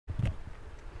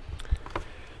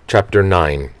Chapter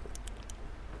 9.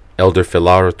 Elder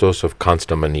Philaretos of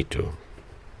Constamonitou.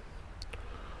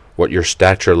 What your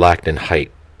stature lacked in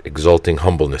height, exalting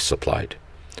humbleness supplied.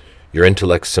 Your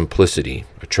intellect's simplicity,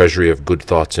 a treasury of good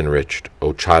thoughts enriched,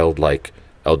 O childlike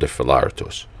Elder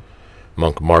Philaretos,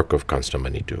 monk Mark of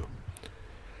Constamonitou.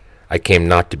 I came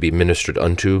not to be ministered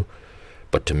unto,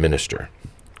 but to minister.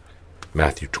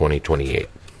 Matthew 20:28.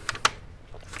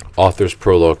 Author's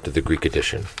prologue to the Greek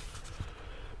edition.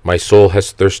 My soul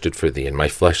has thirsted for thee, and my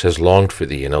flesh has longed for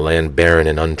thee in a land barren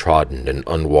and untrodden and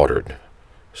unwatered.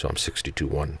 Psalm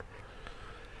 62:1.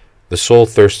 The soul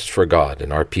thirsts for God,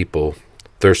 and our people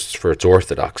thirsts for its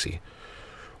orthodoxy,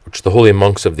 which the holy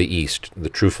monks of the East, the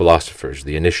true philosophers,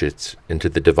 the initiates into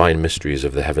the divine mysteries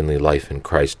of the heavenly life in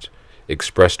Christ,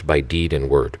 expressed by deed and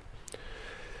word.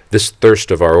 This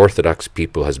thirst of our orthodox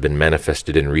people has been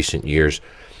manifested in recent years,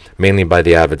 mainly by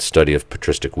the avid study of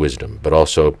patristic wisdom, but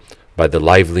also by the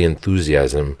lively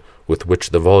enthusiasm with which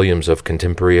the volumes of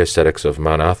contemporary ascetics of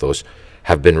ATHOS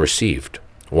have been received,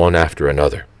 one after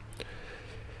another.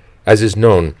 As is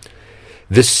known,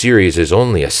 this series is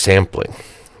only a sampling.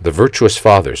 The virtuous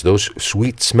fathers, those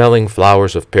sweet-smelling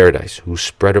flowers of paradise, who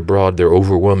spread abroad their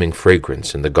overwhelming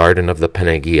fragrance in the garden of the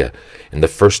Panagia in the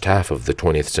first half of the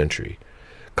 20th century,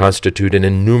 constitute an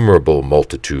innumerable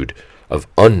multitude of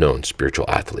unknown spiritual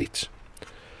athletes.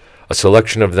 A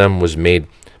selection of them was made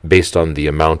based on the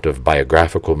amount of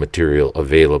biographical material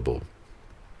available.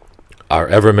 Our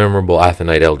ever-memorable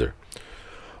Athonite elder,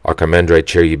 Archimandrite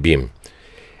Cherubim,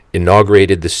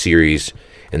 inaugurated the series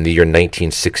in the year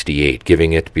 1968,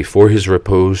 giving it, before his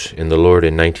repose in the Lord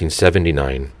in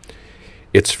 1979,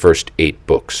 its first 8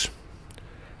 books.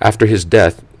 After his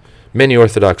death, many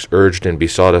Orthodox urged and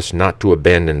besought us not to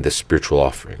abandon this spiritual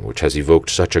offering, which has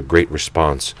evoked such a great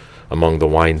response among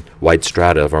the wide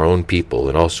strata of our own people,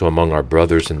 and also among our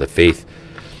brothers in the faith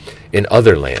in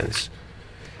other lands,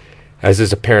 as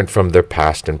is apparent from their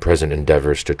past and present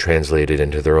endeavors to translate it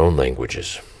into their own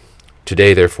languages.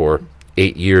 Today, therefore,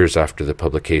 8 years after the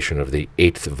publication of the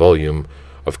 8th volume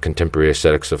of Contemporary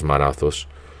Ascetics of ATHOS,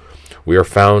 we are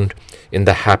found in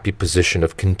the happy position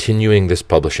of continuing this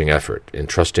publishing effort,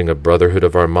 entrusting a brotherhood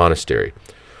of our monastery,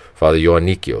 Father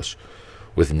Ioannikios,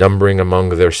 with numbering among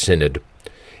their synod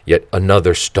yet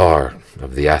another star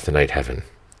of the Athonite heaven,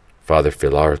 Father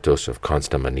Philaretos of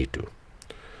Constamonitou.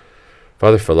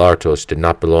 Father Philaretos did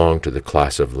not belong to the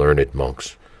class of learned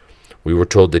monks. We were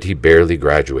told that he barely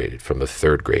graduated from the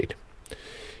 3rd grade.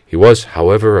 He was,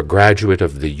 however, a graduate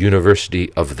of the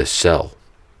University of the Cell.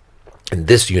 And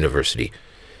this university,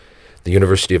 the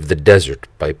University of the Desert,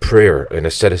 by prayer and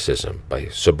asceticism, by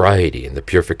sobriety and the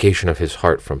purification of his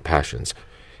heart from passions,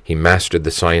 he mastered the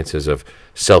sciences of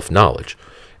self-knowledge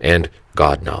and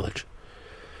God-knowledge.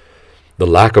 The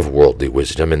lack of worldly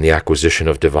wisdom and the acquisition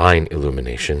of divine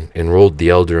illumination enrolled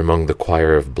the elder among the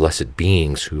choir of blessed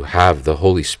beings who have the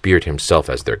Holy Spirit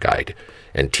himself as their guide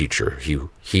and teacher,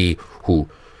 he who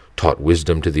taught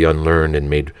wisdom to the unlearned and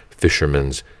made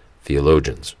fishermen's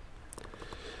theologians.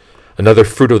 Another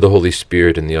fruit of the Holy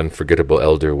Spirit in the unforgettable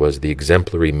elder was the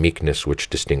exemplary meekness which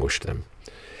distinguished them.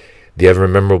 The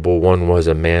ever-memorable one was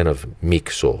a man of meek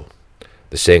soul.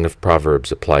 The saying of Proverbs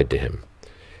applied to him: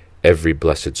 every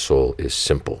blessed soul is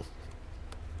simple.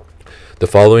 The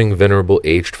following venerable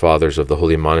aged fathers of the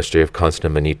Holy Monastery of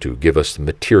Constamonitou give us the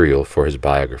material for his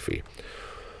biography.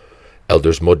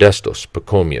 Elders Modestos,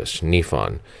 Pachomius,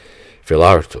 Niphon,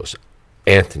 Philaretos,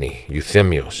 Anthony,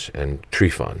 Euthemios, and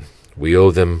Tryphon. We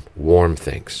owe them warm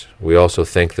thanks. We also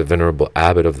thank the venerable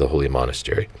abbot of the Holy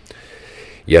Monastery,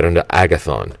 Yerunda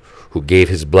Agathon, who gave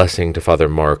his blessing to Father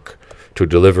Mark to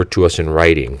deliver to us in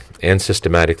writing and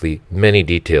systematically many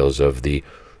details of the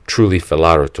truly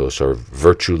Philaretos, or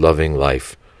virtue-loving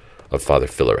life of Father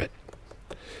Philaret.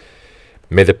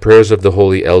 May the prayers of the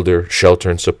Holy Elder shelter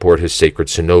and support his sacred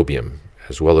cenobium,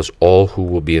 as well as all who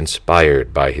will be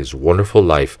inspired by his wonderful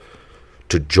life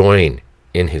to join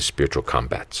in his spiritual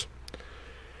combats.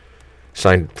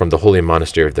 Signed from the Holy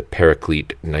Monastery of the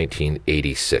Paraclete,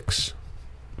 1986.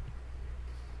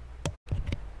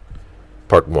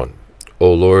 Part 1.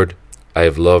 O Lord, I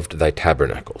have loved thy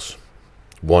tabernacles.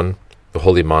 1. The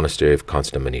Holy Monastery of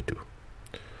Constamonitou.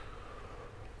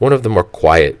 One of the more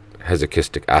quiet,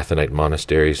 hesychastic Athonite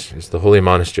monasteries is the Holy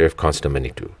Monastery of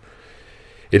Constamonitou.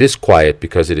 It is quiet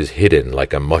because it is hidden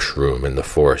like a mushroom in the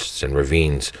forests and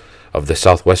ravines of the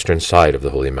southwestern side of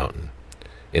the Holy Mountain,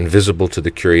 invisible to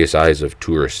the curious eyes of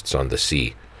tourists on the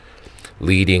sea,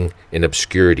 leading in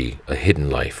obscurity a hidden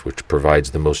life which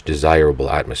provides the most desirable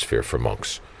atmosphere for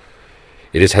monks.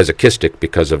 It is hesychastic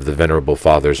because of the venerable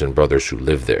fathers and brothers who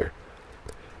live there.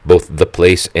 Both the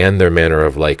place and their manner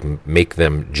of life make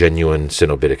them genuine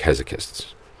Cenobitic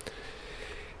hesychists.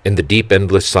 In the deep,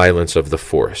 endless silence of the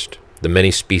forest, the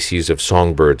many species of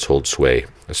songbirds hold sway,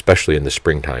 especially in the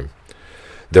springtime.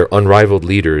 Their unrivaled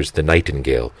leader is the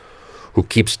nightingale, who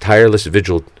keeps tireless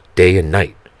vigil day and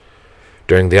night.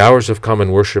 During the hours of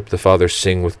common worship, the fathers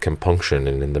sing with compunction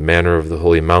and in the manner of the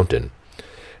holy mountain,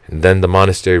 and then the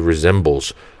monastery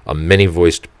resembles a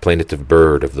many-voiced plaintive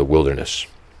bird of the wilderness.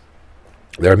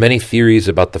 There are many theories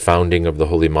about the founding of the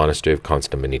holy monastery of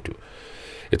Constamonitou.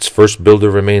 Its first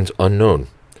builder remains unknown.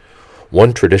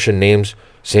 One tradition names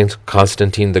Saint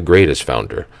Constantine the Great as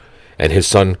founder, and his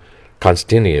son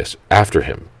Constantinius after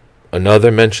him.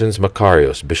 Another mentions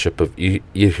Macarius, bishop of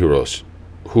Ihiros,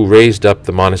 who raised up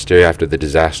the monastery after the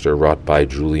disaster wrought by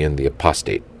Julian the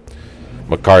Apostate.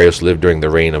 Macarius lived during the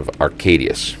reign of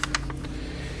Arcadius.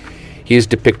 He is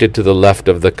depicted to the left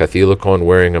of the Catholicon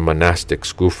wearing a monastic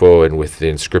scufo and with the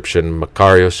inscription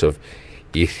Macarius of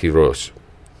Ihiros.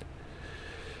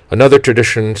 Another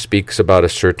tradition speaks about a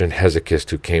certain hesychist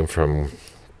who came from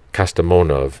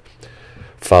Castamona of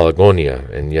Phalagonia,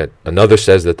 and yet another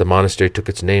says that the monastery took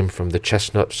its name from the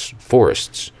chestnut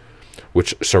forests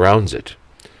which surrounds it,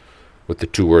 with the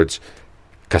two words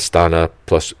Castana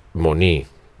plus Moni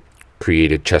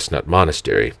created Chestnut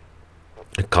Monastery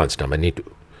at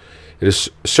Constamonitou. It is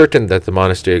certain that the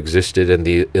monastery existed in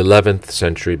the 11th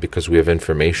century because we have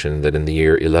information that in the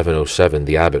year 1107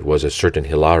 the abbot was a certain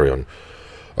Hilarion,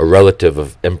 a relative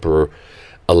of Emperor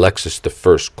Alexis I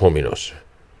Komnenos.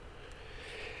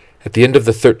 At the end of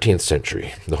the 13th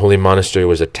century, the holy monastery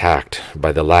was attacked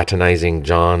by the Latinizing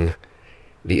John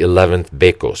the 11th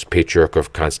Bekos, Patriarch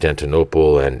of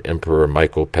Constantinople, and Emperor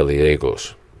Michael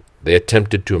Peliagos. They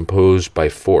attempted to impose by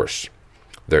force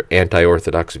their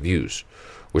anti-Orthodox views,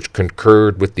 which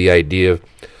concurred with the idea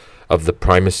of the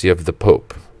primacy of the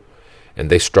Pope, and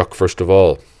they struck first of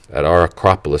all at our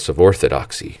Acropolis of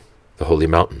Orthodoxy, the Holy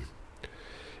Mountain.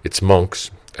 Its monks,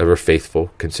 ever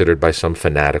faithful, considered by some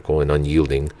fanatical and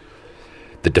unyielding,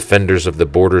 the defenders of the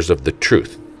borders of the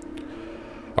truth,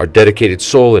 are dedicated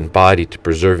soul and body to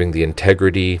preserving the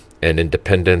integrity and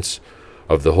independence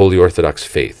of the Holy Orthodox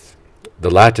faith. The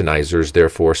Latinizers,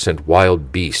 therefore, sent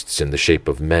wild beasts in the shape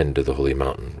of men to the Holy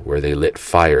Mountain, where they lit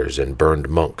fires and burned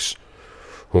monks,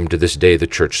 whom to this day the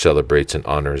Church celebrates and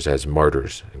honors as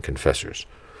martyrs and confessors.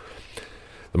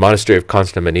 The monastery of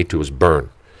Constamonitou was burned,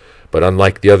 but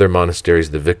unlike the other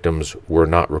monasteries, the victims were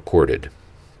not recorded.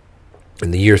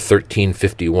 In the year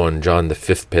 1351, John V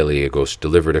Peliagos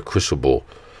delivered a crucible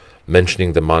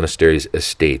mentioning the monastery's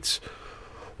estates,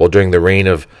 while during the reign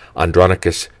of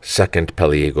Andronicus II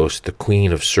Peliagos, the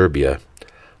Queen of Serbia,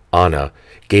 Anna,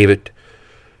 gave it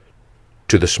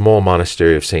to the small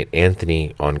monastery of St.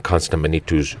 Anthony on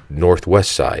Constamonitou's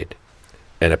northwest side,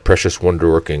 and a precious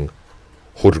wonder-working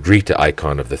Hodgrita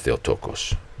icon of the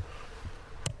Theotokos.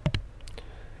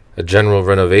 A general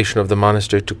renovation of the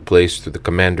monastery took place through the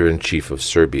commander-in-chief of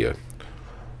Serbia,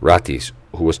 Ratis,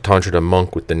 who was tonsured a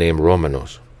monk with the name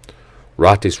Romanos.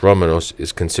 Ratis Romanos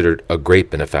is considered a great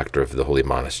benefactor of the holy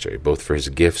monastery, both for his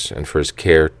gifts and for his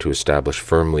care to establish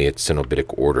firmly its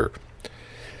Cenobitic order.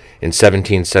 In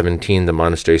 1717, the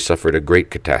monastery suffered a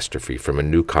great catastrophe from a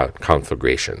new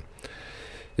conflagration.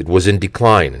 It was in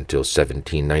decline until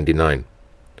 1799,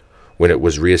 when it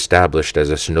was re-established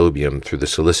as a cenobium through the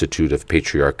solicitude of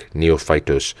Patriarch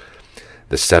Neophytos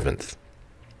VII.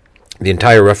 The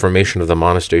entire reformation of the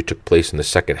monastery took place in the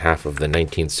second half of the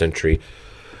 19th century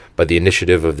by the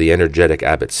initiative of the energetic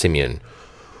abbot Simeon,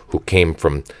 who came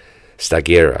from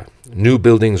Stagira. New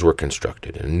buildings were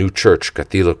constructed, and a new church,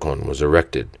 Catholicon, was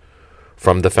erected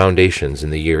from the foundations in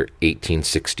the year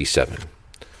 1867.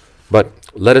 But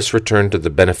let us return to the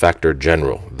benefactor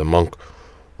general, the monk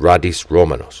Radis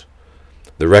Romanos.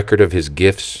 The record of his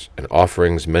gifts and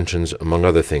offerings mentions, among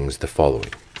other things, the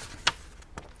following.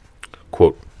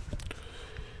 Quote,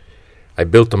 I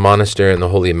built a monastery on the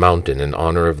Holy Mountain in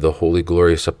honor of the holy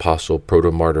glorious apostle,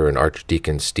 protomartyr, and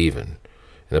archdeacon Stephen,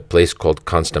 in a place called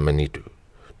Constamonitou.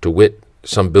 To wit,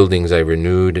 some buildings I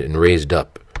renewed and raised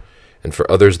up, and for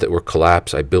others that were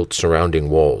collapsed I built surrounding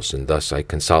walls, and thus I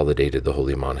consolidated the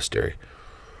holy monastery.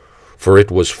 For it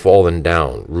was fallen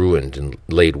down, ruined, and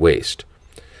laid waste.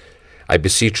 I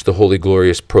beseech the holy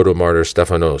glorious protomartyr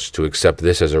Stephanos to accept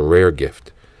this as a rare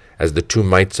gift, as the two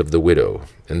mites of the widow.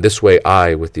 In this way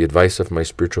I, with the advice of my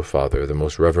spiritual father, the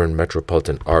most reverend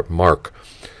Metropolitan Mark,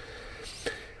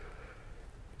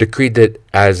 decreed that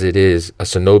as it is a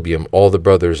cenobium, all the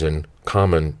brothers in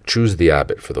common choose the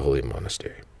abbot for the holy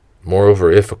monastery.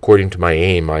 Moreover, if, according to my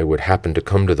aim, I would happen to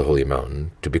come to the holy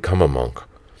mountain, to become a monk,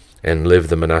 and live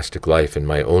the monastic life in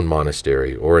my own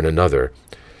monastery or in another,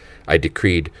 I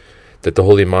decreed that the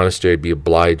holy monastery be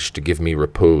obliged to give me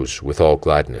repose with all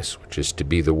gladness, which is to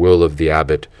be the will of the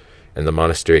abbot and the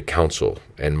monastery council,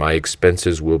 and my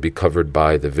expenses will be covered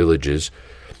by the villages,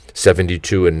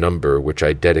 72 in number, which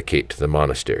I dedicate to the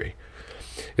monastery.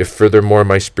 If furthermore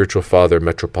my spiritual father,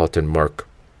 Metropolitan Mark,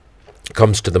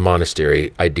 comes to the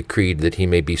monastery, I decreed that he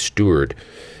may be steward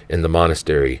in the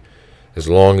monastery as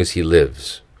long as he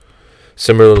lives.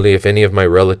 Similarly, if any of my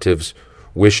relatives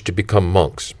wish to become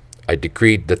monks, I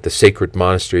decreed that the sacred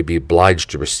monastery be obliged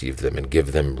to receive them and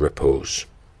give them repose."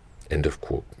 End of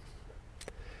quote.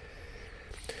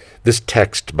 This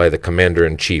text by the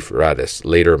commander-in-chief Radis,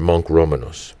 later monk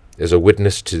Romanos, is a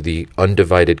witness to the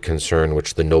undivided concern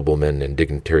which the noblemen and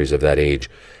dignitaries of that age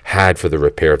had for the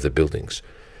repair of the buildings,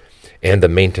 and the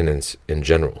maintenance in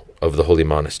general of the holy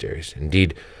monasteries.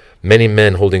 Indeed, many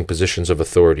men holding positions of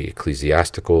authority,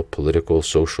 ecclesiastical, political,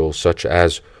 social, such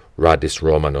as Radis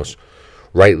Romanos,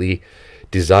 rightly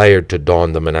desired to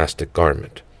don the monastic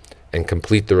garment and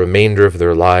complete the remainder of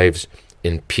their lives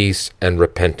in peace and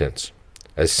repentance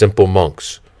as simple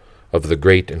monks of the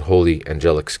great and holy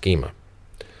angelic schema.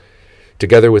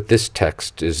 Together with this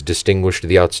text is distinguished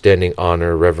the outstanding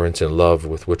honor, reverence, and love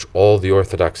with which all the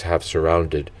Orthodox have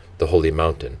surrounded the holy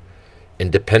mountain,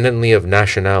 independently of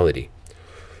nationality,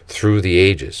 through the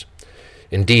ages.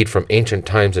 Indeed, from ancient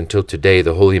times until today,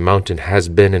 the holy mountain has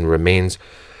been and remains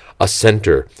a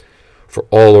center for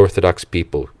all Orthodox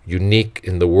people, unique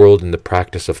in the world in the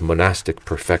practice of monastic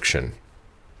perfection,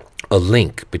 a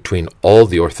link between all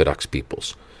the Orthodox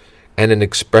peoples, and an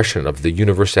expression of the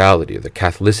universality, the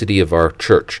Catholicity of our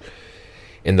Church,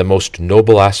 in the most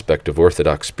noble aspect of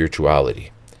Orthodox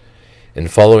spirituality, in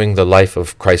following the life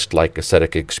of Christ-like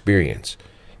ascetic experience,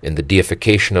 in the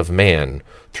deification of man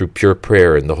through pure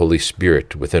prayer in the Holy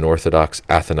Spirit within Orthodox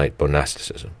Athonite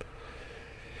monasticism.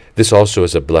 This also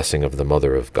is a blessing of the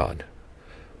Mother of God.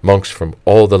 Monks from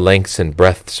all the lengths and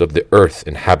breadths of the earth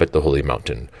inhabit the holy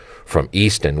mountain, from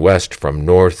east and west, from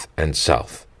north and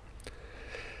south.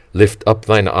 Lift up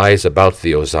thine eyes about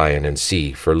thee, O Zion, and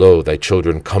see, for lo, thy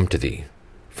children come to thee,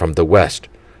 from the west,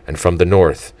 and from the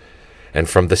north, and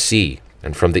from the sea,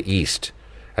 and from the east,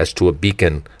 as to a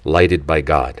beacon lighted by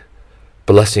God,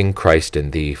 blessing Christ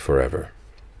in thee forever.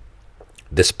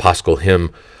 This Paschal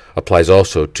hymn applies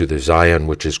also to the Zion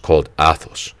which is called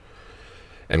Athos,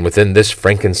 and within this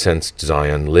frankincense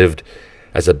Zion lived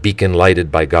as a beacon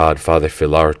lighted by God Father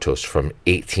Philaret, who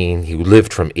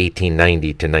lived from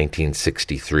 1890 to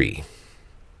 1963.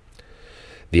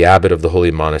 The abbot of the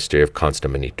holy monastery of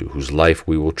Constamonitou, whose life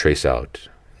we will trace out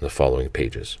in the following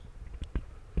pages.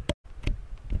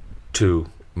 2.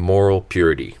 Moral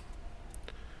purity.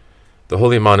 The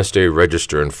holy monastery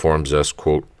register informs us,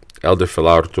 quote, Elder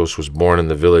Philaret was born in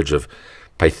the village of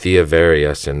Pythia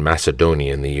Varias in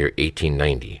Macedonia in the year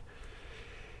 1890.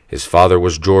 His father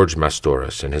was George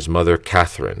Mastoras and his mother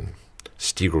Catherine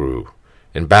Stigru.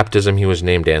 In baptism he was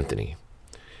named Anthony.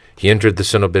 He entered the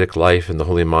cenobitic life in the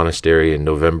holy monastery in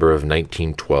November of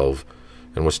 1912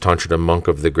 and was tonsured a monk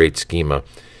of the great schema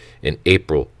in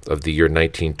April of the year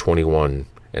 1921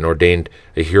 and ordained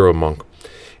a hero monk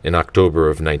in October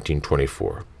of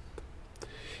 1924.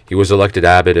 He was elected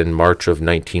abbot in March of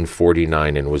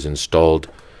 1949 and was installed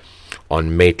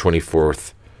on May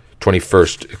 21st,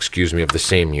 of the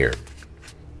same year.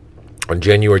 On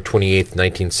January 28,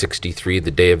 1963,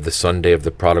 the day of the Sunday of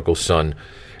the Prodigal Son,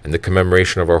 and the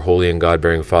commemoration of our holy and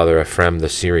God-bearing father Ephraim the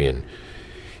Syrian,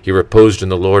 he reposed in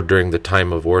the Lord during the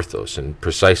time of Orthos, and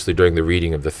precisely during the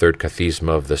reading of the third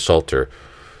kathisma of the Psalter,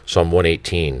 Psalm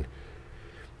 118,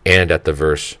 and at the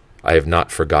verse, I have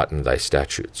not forgotten thy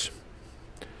statutes.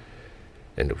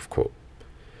 End of quote.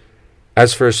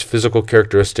 As for his physical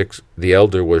characteristics, the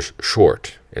elder was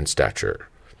short in stature,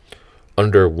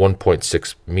 under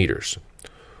 1.6 meters,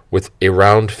 with a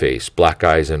round face, black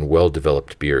eyes, and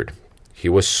well-developed beard. He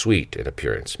was sweet in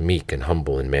appearance, meek and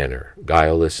humble in manner,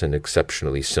 guileless and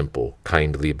exceptionally simple,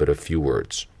 kindly but of few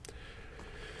words.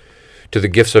 To the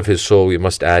gifts of his soul we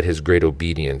must add his great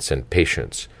obedience and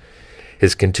patience,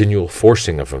 his continual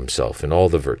forcing of himself in all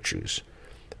the virtues,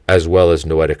 as well as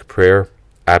noetic prayer,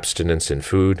 abstinence in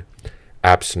food,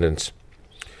 absence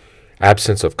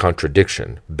of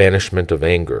contradiction, banishment of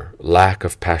anger, lack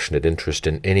of passionate interest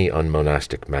in any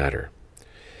unmonastic matter,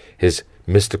 his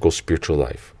mystical spiritual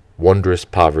life, wondrous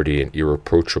poverty, and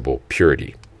irreproachable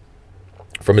purity.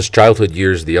 From his childhood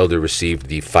years the elder received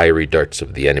the fiery darts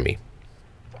of the enemy,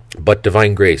 but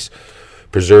divine grace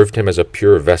preserved him as a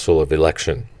pure vessel of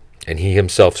election, and he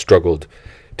himself struggled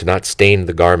to not stain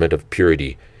the garment of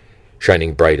purity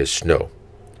shining bright as snow.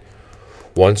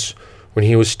 Once, when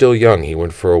he was still young, he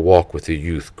went for a walk with a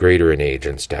youth greater in age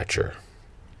and stature.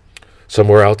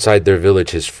 Somewhere outside their village,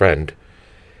 his friend,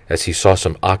 as he saw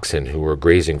some oxen who were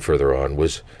grazing further on,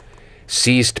 was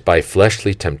seized by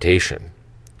fleshly temptation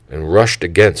and rushed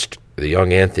against the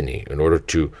young Anthony in order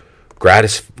to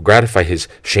gratify his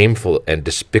shameful and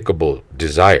despicable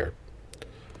desire.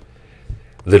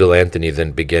 Little Anthony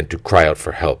then began to cry out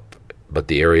for help, but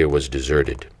the area was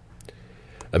deserted.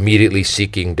 Immediately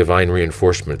seeking divine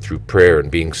reinforcement through prayer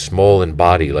and being small in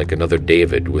body like another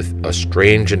David, with a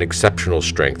strange and exceptional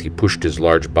strength, he pushed his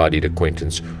large-bodied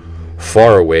acquaintance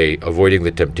far away, avoiding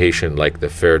the temptation like the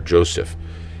fair Joseph,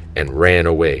 and ran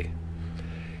away.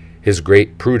 His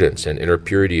great prudence and inner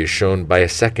purity is shown by a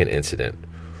second incident,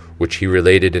 which he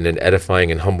related in an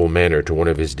edifying and humble manner to one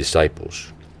of his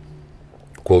disciples.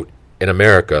 Quote, "In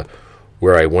America,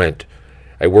 where I went,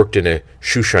 I worked in a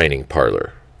shoe-shining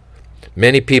parlor.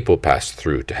 Many people passed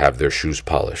through to have their shoes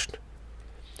polished.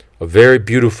 A very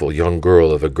beautiful young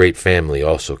girl of a great family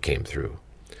also came through.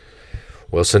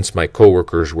 Well, since my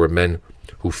co-workers were men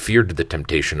who feared the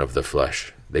temptation of the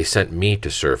flesh, they sent me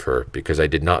to serve her because I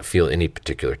did not feel any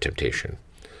particular temptation.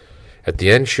 At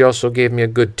the end, she also gave me a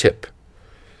good tip.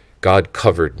 God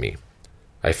covered me.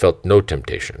 I felt no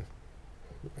temptation."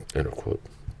 End of quote.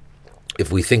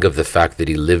 If we think of the fact that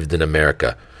he lived in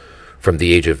America from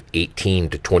the age of 18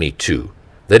 to 22,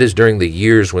 that is during the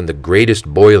years when the greatest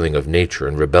boiling of nature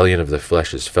and rebellion of the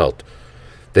flesh is felt,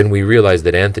 then we realize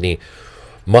that Anthony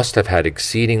must have had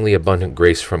exceedingly abundant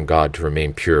grace from God to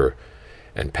remain pure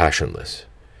and passionless.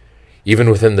 Even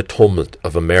within the tumult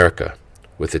of America,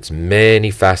 with its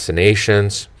many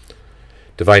fascinations,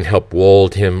 divine help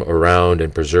walled him around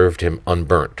and preserved him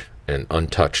unburnt and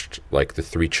untouched like the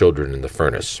 3 children in the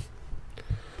furnace.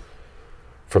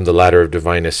 From the Ladder of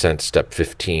Divine Ascent, Step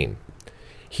 15.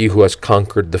 He who has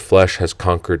conquered the flesh has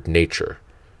conquered nature,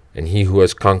 and he who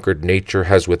has conquered nature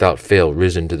has without fail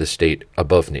risen to the state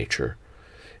above nature.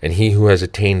 And he who has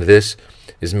attained this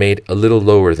is made a little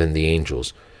lower than the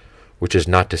angels, which is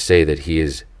not to say that he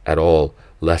is at all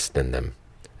less than them.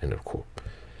 End of quote.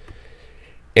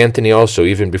 Anthony also,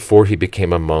 even before he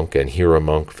became a monk and hero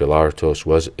monk, Philaretos,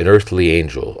 was an earthly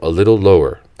angel, a little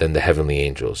lower than the heavenly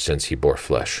angels, since he bore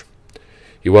flesh.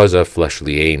 He was a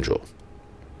fleshly angel.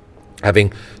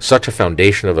 Having such a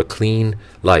foundation of a clean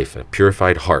life, a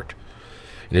purified heart,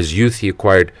 in his youth he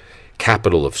acquired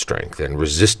capital of strength and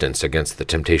resistance against the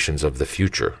temptations of the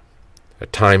future.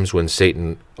 At times when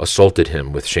Satan assaulted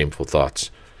him with shameful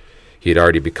thoughts, he had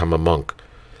already become a monk.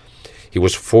 He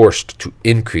was forced to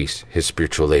increase his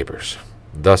spiritual labors.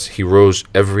 Thus he rose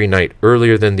every night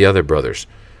earlier than the other brothers,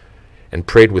 and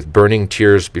prayed with burning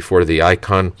tears before the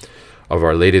icon of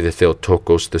Our Lady the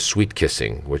Theotokos, the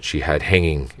sweet-kissing, which he had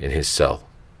hanging in his cell.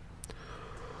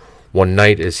 One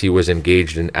night, as he was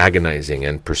engaged in agonizing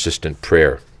and persistent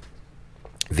prayer,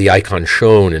 the icon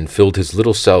shone and filled his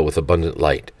little cell with abundant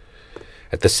light.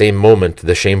 At the same moment,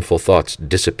 the shameful thoughts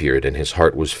disappeared, and his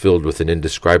heart was filled with an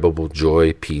indescribable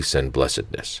joy, peace, and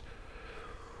blessedness.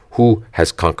 Who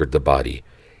has conquered the body?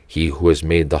 He who has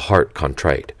made the heart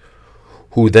contrite.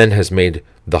 Who then has made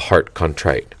the heart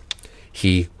contrite?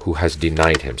 He who has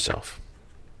denied himself.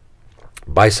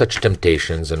 By such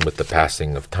temptations, and with the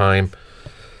passing of time,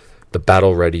 the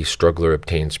battle-ready struggler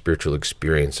obtained spiritual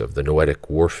experience of the noetic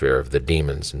warfare of the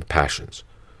demons and passions.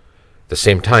 At the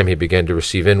same time, he began to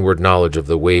receive inward knowledge of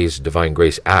the ways divine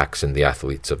grace acts in the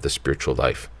athletes of the spiritual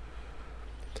life.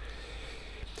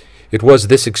 It was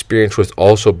this experience which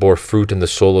also bore fruit in the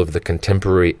soul of the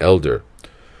contemporary elder,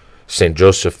 St.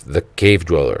 Joseph the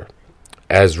cave-dweller,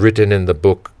 as written in the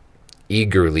book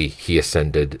Eagerly He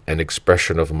Ascended, an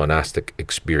expression of monastic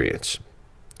experience.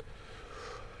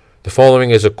 The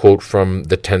following is a quote from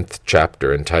the 10th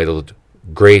chapter, entitled,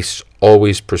 "Grace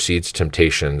Always Precedes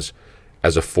Temptations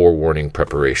as a Forewarning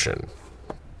Preparation."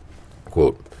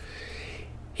 Quote,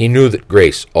 "He knew that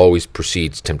grace always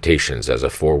precedes temptations as a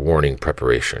forewarning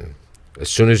preparation. As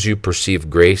soon as you perceive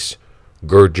grace,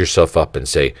 gird yourself up and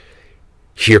say,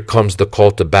 'Here comes the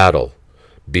call to battle.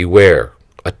 Beware,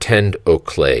 attend, O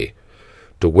clay,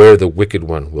 to where the wicked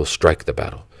one will strike the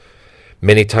battle.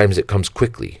 Many times it comes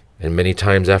quickly, and many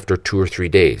times after 2 or 3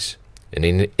 days. And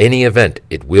in any event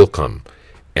it will come,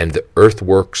 and the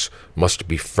earthworks must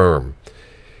be firm.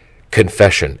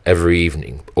 Confession every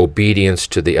evening, obedience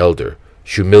to the elder,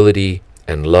 humility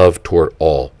and love toward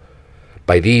all.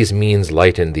 By these means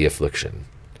lighten the affliction.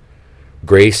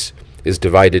 Grace is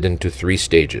divided into 3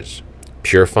 stages: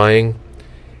 purifying,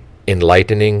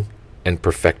 enlightening, and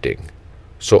perfecting.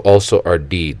 So also are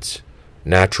deeds,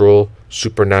 natural,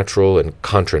 supernatural, and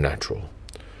contranatural.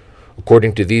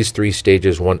 According to these 3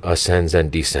 stages, one ascends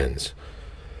and descends.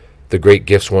 The great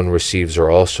gifts one receives are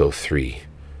also 3: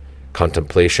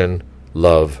 contemplation,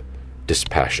 love,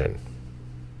 dispassion.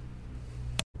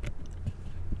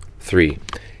 3.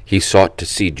 He sought to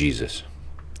see Jesus.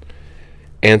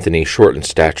 Anthony, short in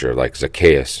stature like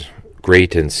Zacchaeus,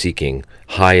 great in seeking,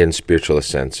 high in spiritual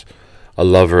ascents, a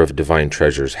lover of divine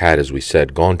treasures, had, as we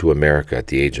said, gone to America at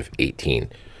the age of 18.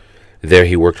 There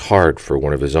he worked hard for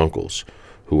one of his uncles,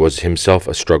 who was himself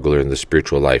a struggler in the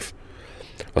spiritual life,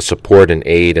 a support and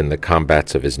aid in the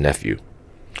combats of his nephew.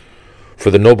 For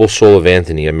the noble soul of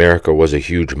Anthony, America was a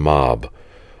huge mob,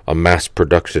 a mass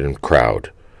production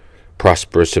crowd,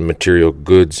 prosperous in material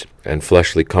goods and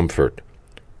fleshly comfort,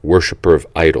 worshipper of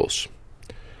idols.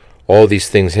 All these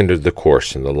things hindered the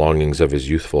course and the longings of his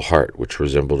youthful heart, which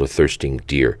resembled a thirsting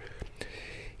deer.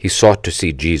 He sought to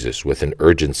see Jesus with an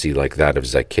urgency like that of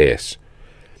Zacchaeus,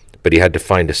 but he had to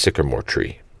find a sycamore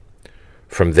tree.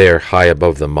 From there, high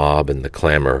above the mob and the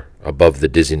clamor, above the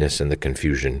dizziness and the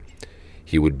confusion,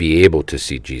 he would be able to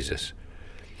see Jesus.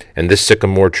 And this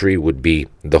sycamore tree would be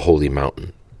the holy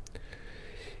mountain.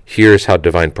 Here is how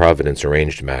divine providence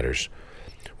arranged matters.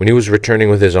 When he was returning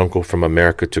with his uncle from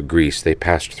America to Greece, they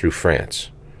passed through France.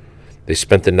 They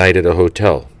spent the night at a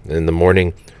hotel, and in the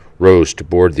morning rose to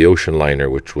board the ocean liner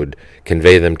which would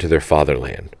convey them to their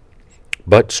fatherland.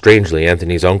 But, strangely,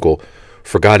 Anthony's uncle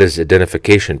forgot his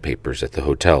identification papers at the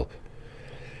hotel.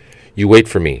 "You wait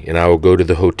for me, and I will go to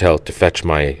the hotel to fetch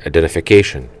my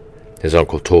identification," his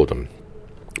uncle told him.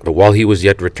 But while he was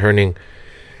yet returning,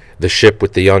 the ship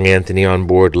with the young Anthony on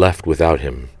board left without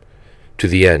him, to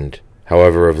the end,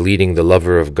 however, of leading the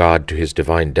lover of God to his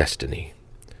divine destiny.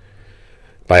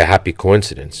 By a happy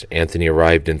coincidence, Anthony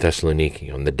arrived in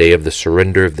Thessaloniki on the day of the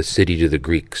surrender of the city to the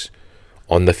Greeks,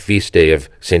 on the feast day of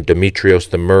St. Demetrios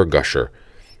the Myrgusher,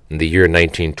 in the year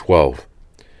 1912.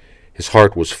 His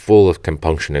heart was full of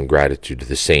compunction and gratitude to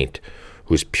the saint,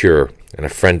 who is pure and a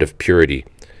friend of purity,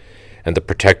 and the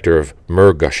protector of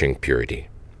myrgushing purity.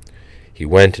 He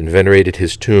went and venerated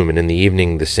his tomb, and in the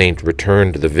evening the saint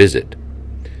returned the visit.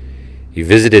 He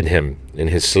visited him in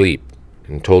his sleep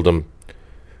and told him,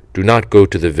 "Do not go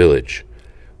to the village.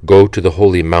 Go to the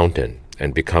holy mountain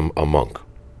and become a monk."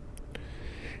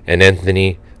 And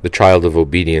Anthony, the child of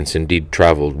obedience, indeed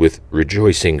traveled with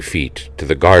rejoicing feet to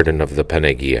the garden of the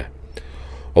Panagia.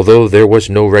 Although there was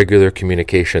no regular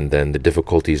communication then, the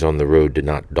difficulties on the road did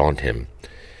not daunt him.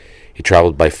 He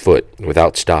traveled by foot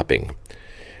without stopping,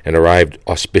 and arrived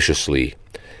auspiciously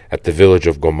at the village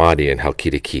of Gomadi in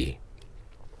Halkidiki.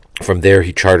 From there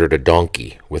he chartered a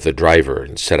donkey with a driver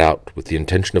and set out with the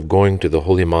intention of going to the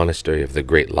holy monastery of the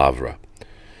great Lavra.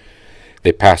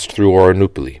 They passed through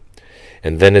Oranoupoli,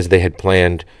 and then, as they had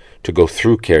planned to go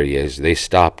through Keries, they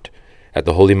stopped at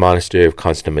the holy monastery of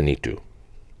Constamonitou.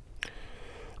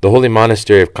 The holy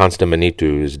monastery of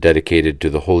Constamonitou is dedicated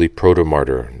to the holy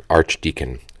protomartyr and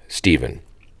archdeacon Stephen,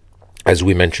 as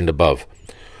we mentioned above.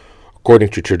 According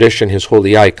to tradition, his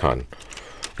holy icon,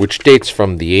 which dates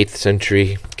from the 8th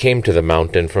century, came to the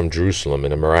mountain from Jerusalem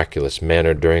in a miraculous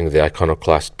manner during the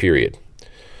iconoclast period.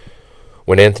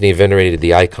 When Anthony venerated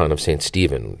the icon of St.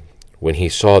 Stephen, when he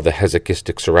saw the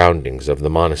hesychastic surroundings of the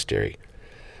monastery,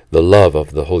 the love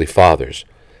of the Holy Fathers,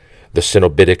 the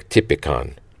Cenobitic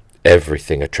typicon,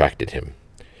 everything attracted him.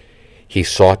 He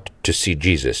sought to see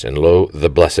Jesus, and lo, the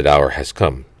blessed hour has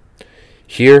come.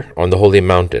 Here, on the holy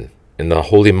mountain, in the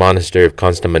holy monastery of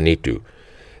Constamonitou,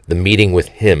 the meeting with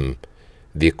him,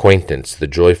 the acquaintance, the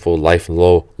joyful,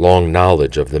 lifelong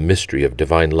knowledge of the mystery of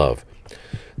divine love,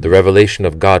 the revelation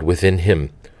of God within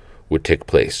him would take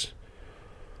place.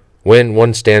 When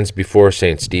one stands before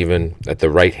St. Stephen at the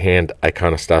right-hand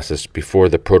iconostasis before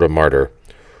the protomartyr,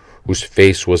 whose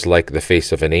face was like the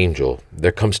face of an angel,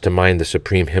 there comes to mind the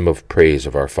supreme hymn of praise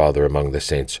of our Father among the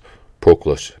saints,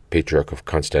 Proclus, Patriarch of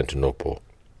Constantinople.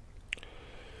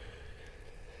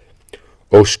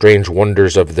 O strange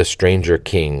wonders of the stranger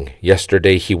king!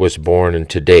 Yesterday he was born, and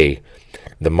today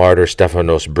the martyr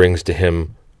Stephanos brings to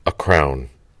him a crown.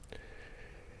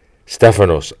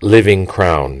 Stephanos, living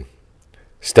crown.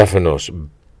 Stephanos,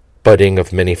 budding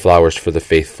of many flowers for the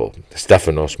faithful.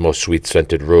 Stephanos, most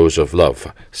sweet-scented rose of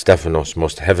love. Stephanos,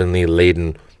 most heavenly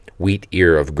laden wheat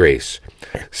ear of grace.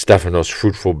 Stephanos,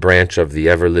 fruitful branch of the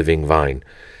ever-living vine.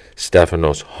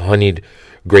 Stephanos, honeyed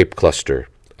grape cluster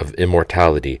of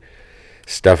immortality.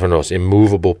 Stephanos,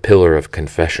 immovable pillar of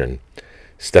confession.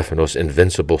 Stephanos,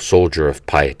 invincible soldier of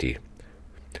piety.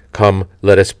 Come,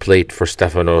 let us plait for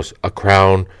Stephanos a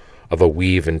crown of a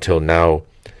weave until now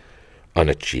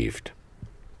unachieved.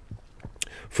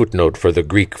 Footnote: for the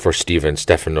Greek for Stephen,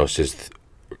 Stephanos is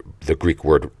the Greek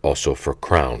word also for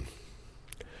crown.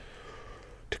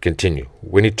 To continue,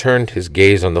 when he turned his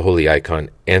gaze on the holy icon,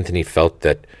 Anthony felt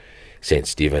that St.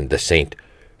 Stephen, the saint,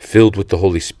 filled with the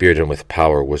Holy Spirit and with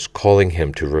power, was calling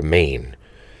him to remain,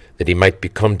 that he might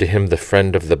become to him the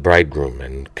friend of the bridegroom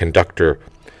and conductor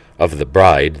of the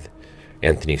bride,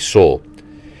 Anthony's soul,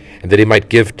 and that he might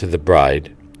give to the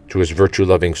bride, to his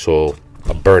virtue-loving soul,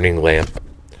 a burning lamp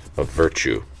of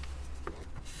virtue.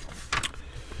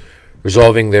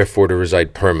 Resolving, therefore, to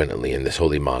reside permanently in this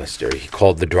holy monastery, he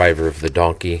called the driver of the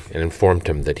donkey and informed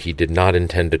him that he did not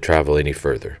intend to travel any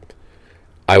further.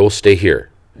 "I will stay here.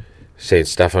 St.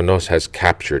 Stephanos has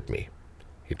captured me,"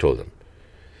 he told him.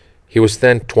 He was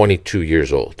then 22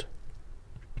 years old.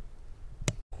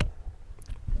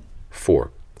 4.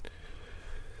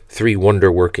 3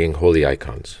 wonder-working holy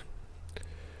icons.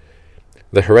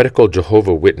 The heretical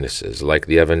Jehovah's Witnesses, like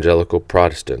the evangelical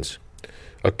Protestants,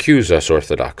 accuse us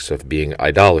Orthodox of being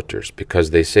idolaters because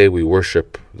they say we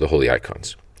worship the holy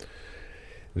icons.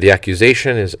 The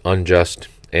accusation is unjust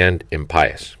and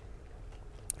impious.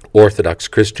 Orthodox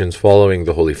Christians following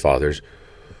the Holy Fathers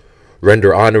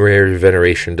render honorary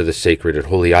veneration to the sacred and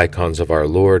holy icons of our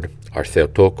Lord, our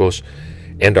Theotokos,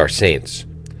 and our saints.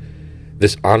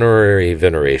 This honorary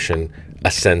veneration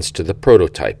ascends to the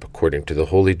prototype, according to the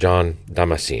Holy John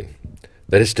Damascene.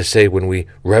 That is to say, when we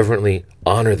reverently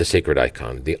honor the sacred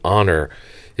icon, the honor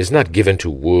is not given to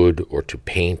wood or to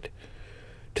paint,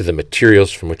 to the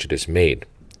materials from which it is made.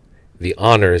 The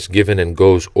honor is given and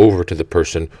goes over to the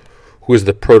person who is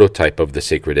the prototype of the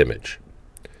sacred image.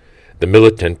 The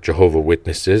militant Jehovah's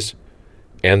Witnesses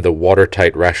and the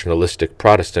watertight rationalistic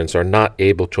Protestants are not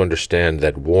able to understand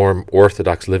that warm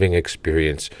Orthodox living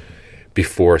experience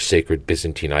before a sacred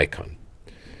Byzantine icon.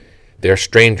 They are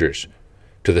strangers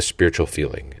to the spiritual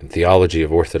feeling and theology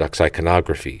of Orthodox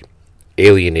iconography,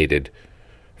 alienated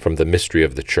from the mystery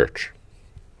of the Church.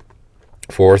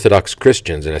 For Orthodox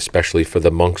Christians, and especially for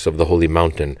the monks of the Holy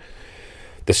Mountain,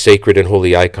 the sacred and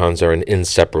holy icons are an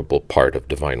inseparable part of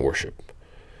divine worship.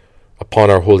 Upon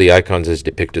our holy icons is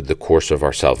depicted the course of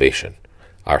our salvation,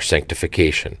 our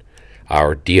sanctification,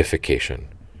 our deification.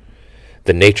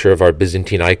 The nature of our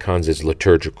Byzantine icons is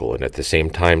liturgical and at the same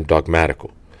time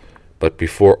dogmatical, but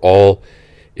before all,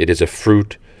 it is a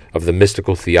fruit of the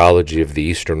mystical theology of the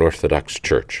Eastern Orthodox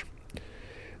Church.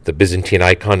 The Byzantine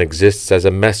icon exists as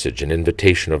a message, an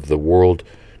invitation of the world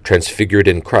transfigured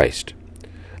in Christ,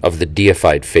 of the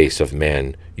deified face of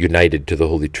man united to the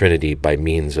Holy Trinity by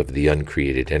means of the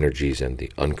uncreated energies and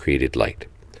the uncreated light.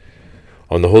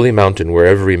 On the Holy Mountain, where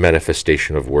every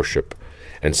manifestation of worship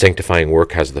and sanctifying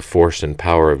work has the force and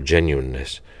power of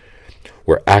genuineness,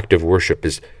 where active worship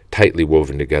is tightly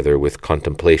woven together with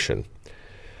contemplation,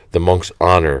 the monks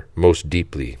honor most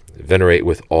deeply, venerate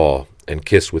with awe, and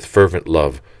kiss with fervent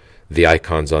love the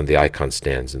icons on the icon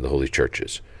stands in the holy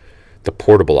churches, the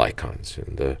portable icons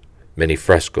and the many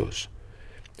frescoes.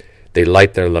 They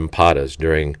light their lampadas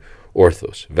during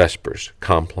Orthos, Vespers,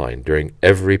 Compline, during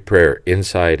every prayer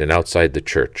inside and outside the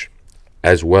church,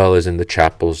 as well as in the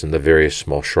chapels and the various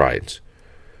small shrines.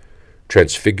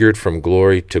 Transfigured from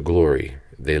glory to glory,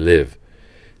 they live,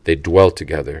 they dwell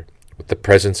together with the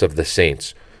presence of the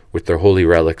saints, with their holy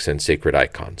relics and sacred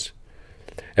icons.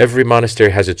 Every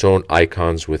monastery has its own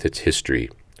icons with its history,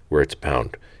 where it's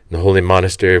found. In the holy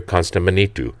monastery of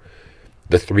Constamonitou,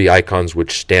 the 3 icons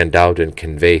which stand out and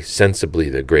convey sensibly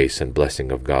the grace and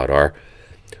blessing of God are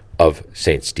of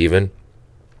St. Stephen,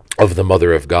 of the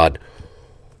Mother of God,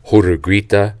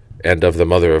 Horugrita, and of the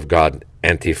Mother of God,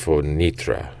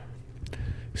 Antiphonitra.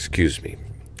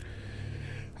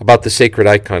 About the sacred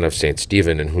icon of St.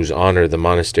 Stephen, in whose honor the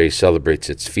monastery celebrates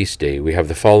its feast day, we have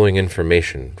the following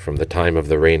information from the time of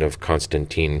the reign of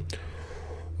Constantine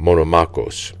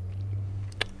Monomachos.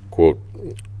 Quote,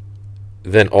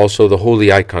 "Then also the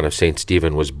holy icon of St.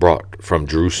 Stephen was brought from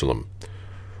Jerusalem,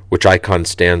 which icon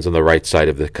stands on the right side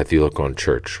of the Catholicon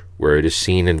Church, where it is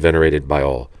seen and venerated by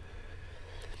all.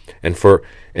 And for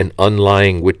an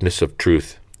unlying witness of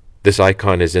truth, this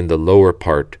icon is in the lower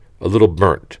part a little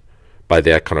burnt by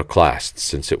the iconoclasts,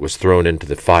 since it was thrown into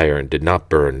the fire and did not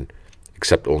burn,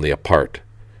 except only a part,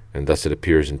 and thus it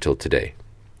appears until today."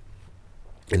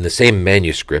 In the same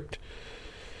manuscript,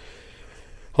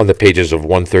 on the pages of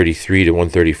 133 to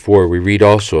 134, we read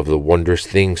also of the wondrous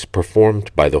things performed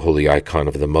by the holy icon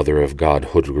of the Mother of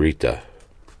God, Horugrita.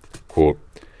 Quote,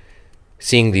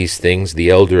 "Seeing these things, the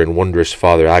elder and wondrous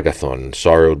Father Agathon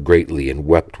sorrowed greatly and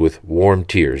wept with warm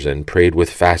tears and prayed with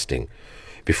fasting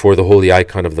before the holy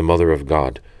icon of the Mother of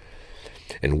God.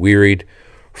 And wearied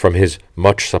from his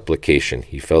much supplication,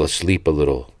 he fell asleep a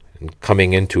little, and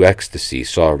coming into ecstasy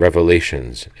saw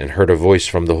revelations and heard a voice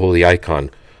from the holy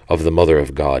icon of the Mother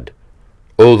of God.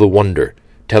 Oh, the wonder,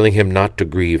 telling him not to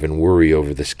grieve and worry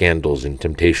over the scandals and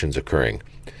temptations occurring,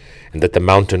 and that the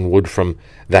mountain would from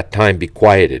that time be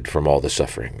quieted from all the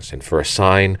sufferings. And for a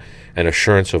sign and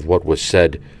assurance of what was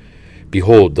said,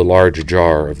 behold, the large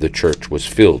jar of the church was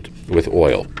filled with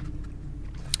oil.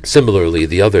 Similarly,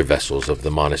 the other vessels of the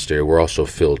monastery were also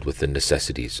filled with the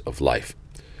necessities of life.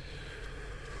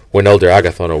 When Elder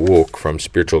Agathon awoke from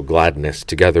spiritual gladness,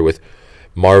 together with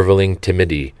marveling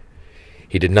timidity,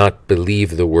 he did not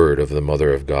believe the word of the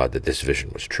Mother of God that this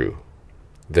vision was true.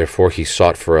 Therefore he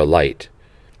sought for a light,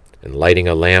 and lighting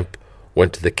a lamp,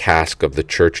 went to the cask of the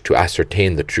church to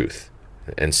ascertain the truth.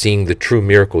 And seeing the true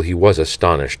miracle, he was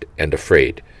astonished and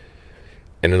afraid,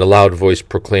 and in a loud voice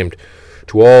proclaimed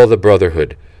to all the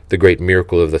brotherhood the great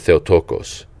miracle of the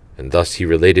Theotokos. And thus he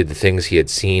related the things he had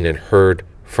seen and heard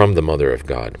from the Mother of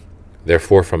God.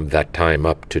 Therefore, from that time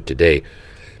up to today,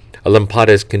 a lampada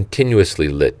is continuously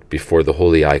lit before the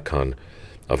holy icon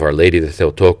of Our Lady the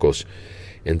Theotokos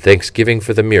in thanksgiving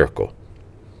for the miracle.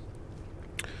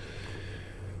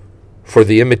 For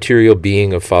the immaterial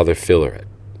being of Father Philaret,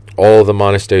 all the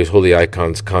monastery's holy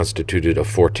icons constituted a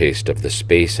foretaste of the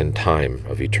space and time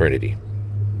of eternity.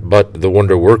 But the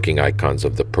wonder-working icons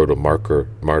of the proto-martyr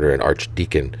and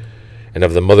archdeacon, and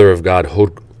of the Mother of God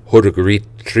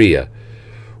Hodogeritria,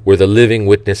 were the living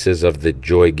witnesses of the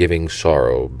joy-giving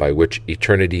sorrow by which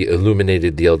eternity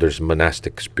illuminated the elder's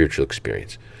monastic spiritual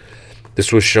experience.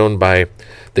 This was shown by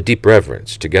the deep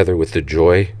reverence, together with the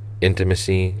joy,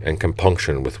 intimacy, and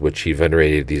compunction with which he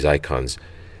venerated these icons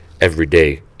every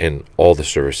day in all the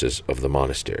services of the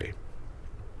monastery.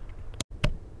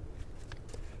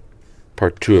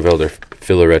 Part 2 of Elder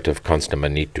Philaret of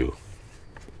Constamonitou.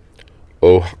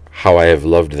 Oh, how I have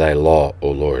loved thy law, O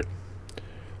Lord!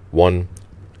 1.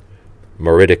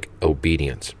 Maritic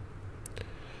obedience.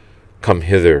 Come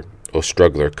hither, O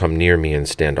struggler, come near me and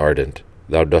stand ardent.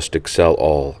 Thou dost excel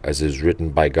all, as is written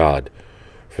by God,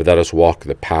 for thou dost walk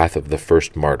the path of the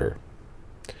first martyr.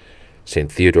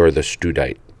 St. Theodore the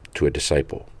Studite to a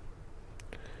disciple.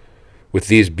 With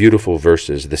these beautiful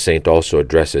verses, the saint also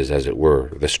addresses, as it were,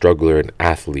 the struggler and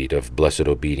athlete of blessed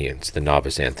obedience, the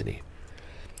novice Anthony.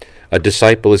 A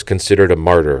disciple is considered a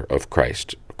martyr of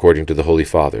Christ, according to the Holy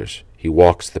Fathers. He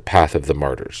walks the path of the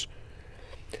martyrs.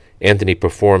 Anthony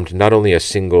performed not only a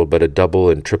single, but a double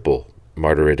and triple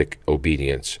martyritic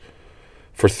obedience,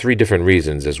 for 3 different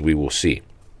reasons, as we will see.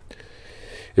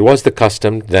 It was the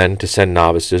custom then to send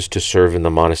novices to serve in the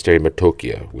monastery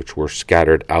metochia, which were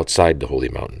scattered outside the holy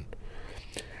mountain.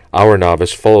 Our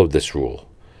novice followed this rule.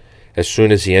 As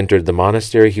soon as he entered the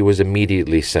monastery, he was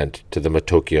immediately sent to the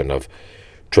metochion of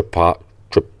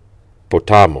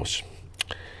Tripotamos.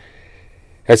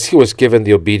 As he was given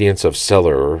the obedience of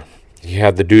cellarer, he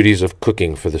had the duties of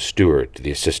cooking for the steward,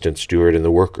 the assistant steward, and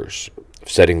the workers,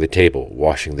 of setting the table,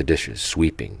 washing the dishes,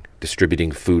 sweeping,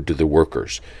 distributing food to the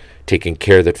workers, taking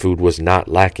care that food was not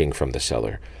lacking from the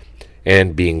cellar,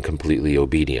 and being completely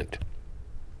obedient.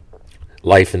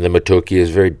 Life in the metochia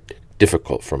is very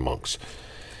difficult for monks,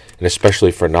 and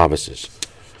especially for novices.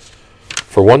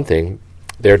 For one thing,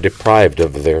 they are deprived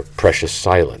of their precious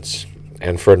silence,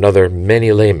 and for another,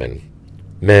 many laymen,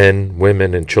 men,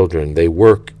 women, and children, they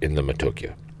work in the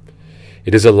metochia.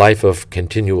 It is a life of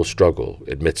continual struggle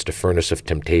amidst a furnace of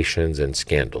temptations and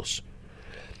scandals.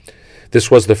 This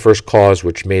was the first cause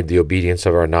which made the obedience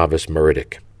of our novice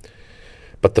maritic.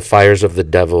 But the fires of the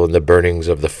devil and the burnings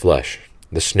of the flesh,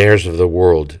 the snares of the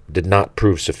world, did not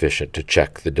prove sufficient to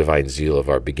check the divine zeal of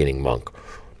our beginning monk,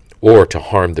 or to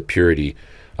harm the purity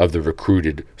of the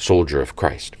recruited soldier of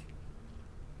Christ.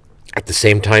 At the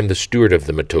same time, the steward of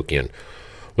the metochion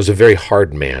was a very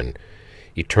hard man,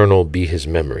 eternal be his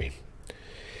memory.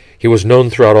 He was known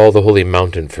throughout all the holy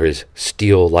mountain for his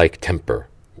steel-like temper.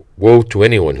 Woe to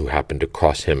anyone who happened to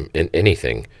cross him in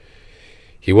anything.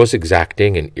 He was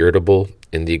exacting and irritable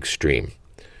in the extreme.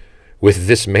 With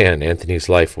this man, Anthony's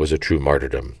life was a true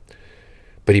martyrdom.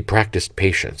 But he practiced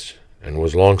patience and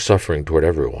was long-suffering toward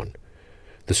everyone.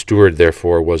 The steward,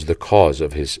 therefore, was the cause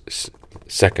of his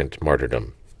second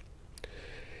martyrdom.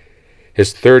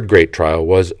 His third great trial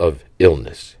was of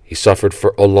illness. He suffered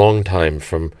for a long time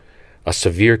from a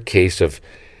severe case of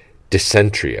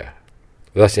dysentery.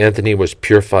 Thus Anthony was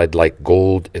purified like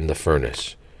gold in the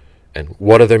furnace. And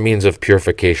what other means of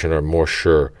purification are more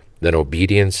sure than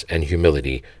obedience and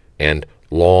humility and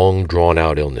long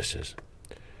drawn-out illnesses?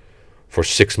 For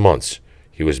 6 months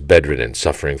he was bedridden,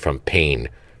 suffering from pain,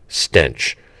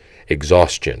 stench,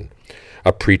 exhaustion,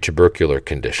 a pre-tubercular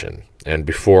condition, and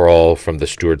before all from the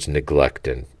steward's neglect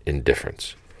and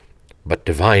indifference. But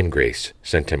divine grace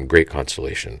sent him great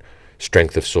consolation,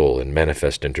 strength of soul, and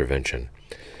manifest intervention.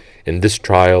 In this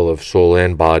trial of soul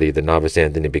and body, the novice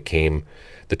Anthony became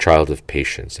the child of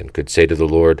patience, and could say to the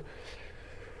Lord,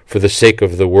 For the sake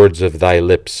of the words of thy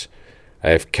lips,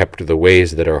 I have kept the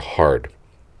ways that are hard.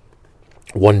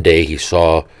 One day he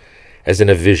saw, as in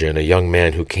a vision, a young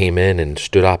man who came in and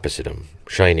stood opposite him,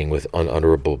 shining with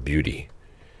unutterable beauty.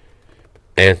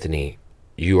 Anthony,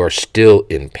 you are still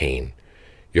in pain.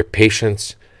 Your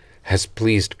patience has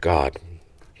pleased God,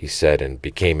 he said, and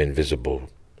became invisible.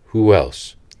 Who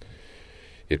else?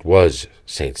 It was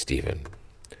St. Stephen.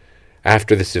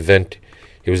 After this event,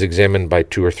 he was examined by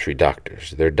 2 or 3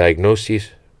 doctors. Their diagnoses,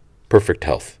 perfect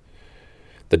health.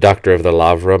 The doctor of the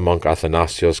Lavra, monk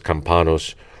Athanasios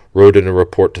Campanos, wrote in a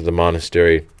report to the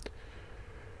monastery,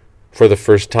 "For the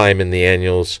first time in the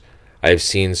annals, I have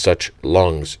seen such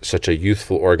lungs, such a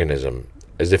youthful organism,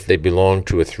 as if they belonged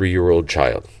to a 3-year-old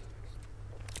child."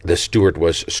 The steward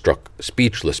was struck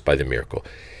speechless by the miracle.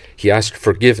 He asked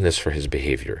forgiveness for his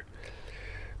behavior.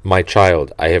 "My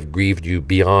child, I have grieved you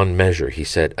beyond measure," he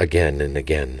said again and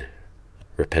again,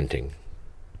 repenting.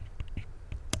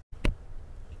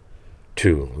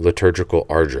 2. Liturgical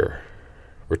ardor.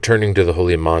 Returning to the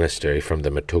holy monastery from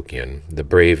the Metochian, the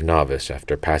brave novice,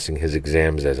 after passing his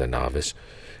exams as a novice,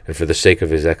 and for the sake of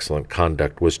his excellent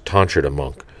conduct, was tonsured a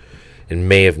monk in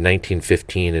May of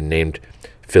 1915 and named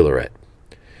Philaret.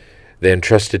 They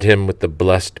entrusted him with the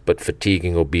blessed but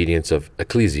fatiguing obedience of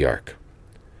ecclesiarch.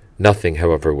 Nothing,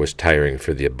 however, was tiring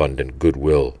for the abundant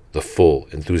goodwill, the full,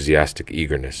 enthusiastic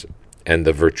eagerness, and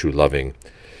the virtue-loving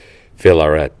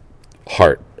Philaret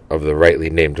heart of the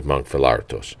rightly named monk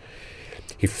Philaretos.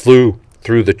 He flew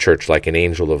through the church like an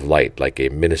angel of light, like a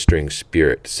ministering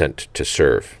spirit sent to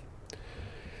serve.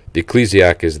 The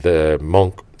ecclesiarch is the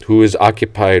monk who is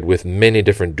occupied with many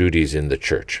different duties in the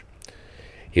church.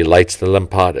 He lights the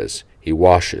lampadas, he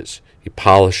washes, he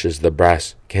polishes the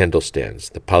brass candlestands,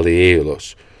 the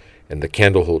palielos, and the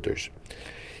candle holders.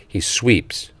 He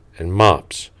sweeps and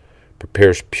mops,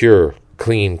 prepares pure,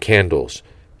 clean candles,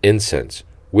 incense,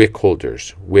 wick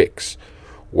holders, wicks,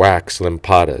 wax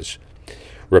lampadas,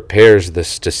 repairs the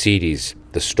stasides,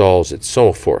 the stalls, and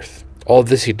so forth. All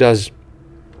this he does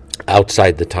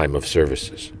outside the time of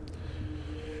services.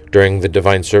 During the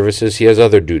divine services he has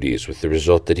other duties, with the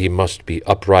result that he must be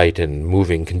upright and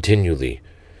moving continually,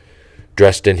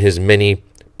 dressed in his many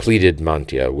pleated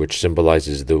mantia, which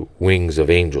symbolizes the wings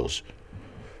of angels.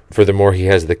 Furthermore, he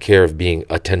has the care of being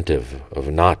attentive,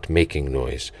 of not making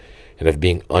noise, and of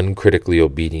being uncritically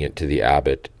obedient to the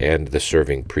abbot and the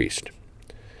serving priest.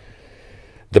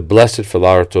 The blessed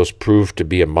Philaretos proved to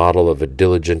be a model of a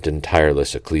diligent and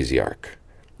tireless ecclesiarch.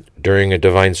 During a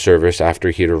divine service,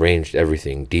 after he had arranged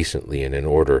everything decently and in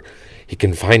order, he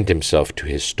confined himself to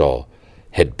his stall,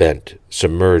 head bent,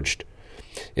 submerged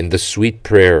in the sweet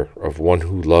prayer of one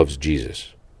who loves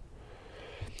Jesus.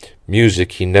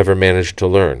 Music he never managed to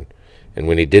learn, and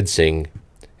when he did sing,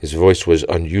 his voice was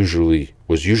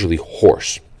usually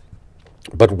hoarse.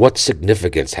 But what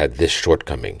significance had this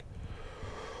shortcoming?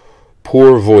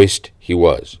 Poor-voiced he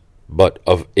was, but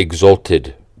of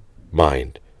exalted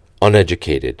mind,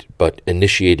 uneducated, but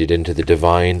initiated into the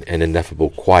divine and ineffable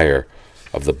choir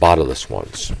of the bodiless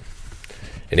ones.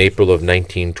 In April of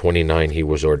 1929 he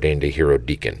was ordained a hero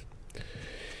deacon.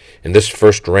 In this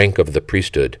first rank of the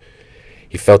priesthood,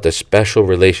 he felt a special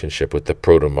relationship with the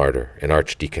proto-martyr and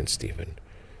Archdeacon Stephen,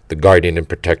 the guardian and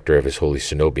protector of his holy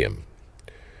cenobium.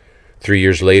 3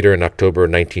 years later, in October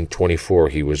 1924,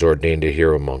 he was ordained a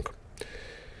hero monk.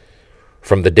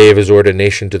 From the day of his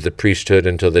ordination to the priesthood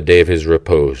until the day of his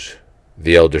repose,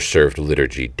 the elder served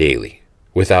liturgy daily,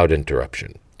 without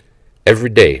interruption.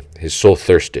 Every day his soul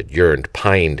thirsted, yearned,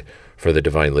 pined for the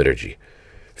divine liturgy.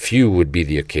 Few would be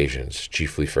the occasions,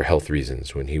 chiefly for health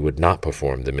reasons, when he would not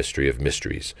perform the mystery of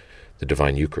mysteries, the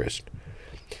divine Eucharist.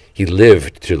 He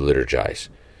lived to liturgize,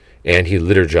 and he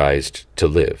liturgized to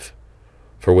live.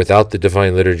 For without the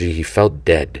divine liturgy he felt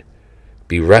dead,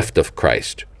 bereft of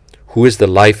Christ, who is the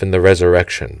life and the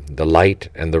resurrection, the light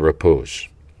and the repose.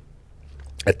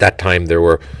 At that time there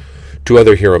were 2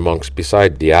 other hero monks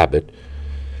beside the abbot,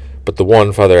 but the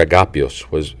one, Father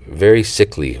Agapios, was very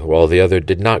sickly, while the other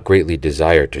did not greatly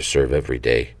desire to serve every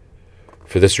day.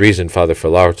 For this reason, Father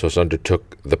Philaretos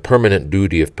undertook the permanent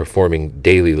duty of performing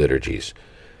daily liturgies.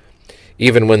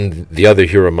 Even when the other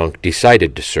hero monk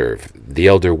decided to serve, the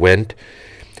elder went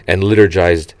and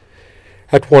liturgized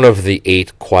at one of the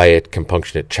 8 quiet,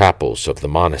 compunctionate chapels of the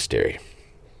monastery.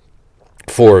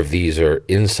 4 of these are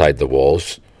inside the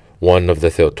walls, one of the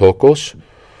Theotokos,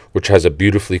 which has a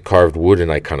beautifully carved wooden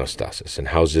iconostasis and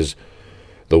houses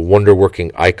the wonder-working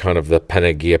icon of the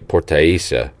Panagia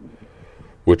Portaesa,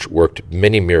 which worked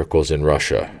many miracles in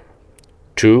Russia.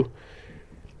 2,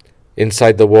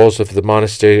 inside the walls of the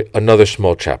monastery, another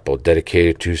small chapel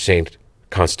dedicated to Saint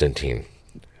Constantine.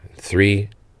 3,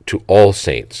 to All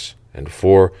Saints, and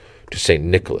 4 to St.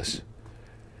 Nicholas.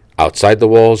 Outside the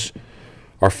walls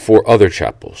are 4 other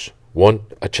chapels. One,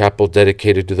 a chapel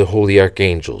dedicated to the Holy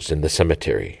Archangels in the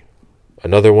cemetery.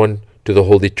 Another one to the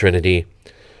Holy Trinity.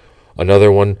 Another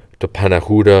one to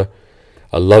Panahuda,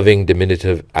 a loving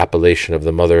diminutive appellation of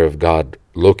the Mother of God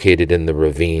located in the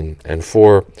ravine, and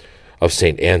 4 of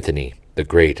St. Anthony the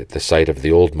Great at the site of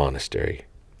the old monastery.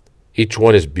 Each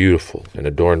one is beautiful and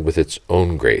adorned with its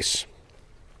own grace.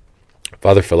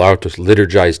 Father Philaretus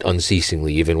liturgized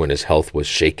unceasingly even when his health was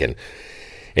shaken,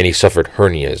 and he suffered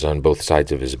hernias on both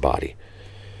sides of his body.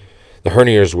 The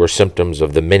hernias were symptoms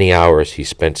of the many hours he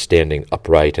spent standing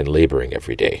upright and laboring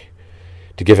every day.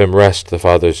 To give him rest, the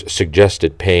fathers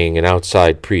suggested paying an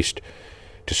outside priest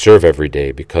to serve every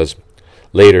day, because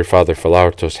later Father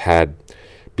Philaretus had,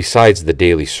 besides the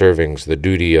daily servings, the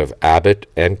duty of abbot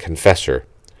and confessor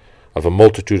of a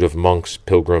multitude of monks,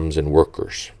 pilgrims, and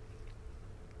workers.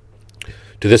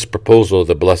 To this proposal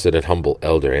the blessed and humble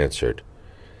elder answered,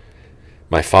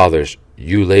 "My fathers,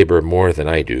 you labor more than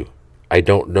I do. I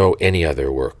don't know any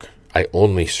other work. I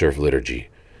only serve liturgy.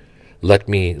 Let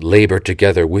me labor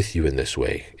together with you in this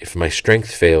way. If my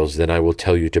strength fails, then I will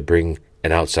tell you to bring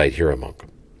an outside hieromonk."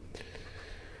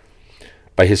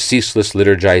 By his ceaseless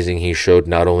liturgizing he showed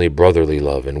not only brotherly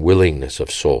love and willingness of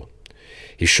soul.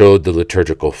 He showed the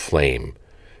liturgical flame,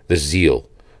 the zeal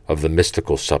of the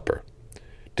mystical supper,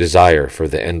 desire for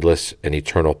the endless and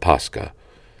eternal Pascha,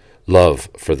 love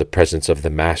for the presence of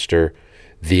the Master,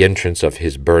 the entrance of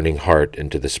his burning heart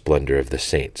into the splendor of the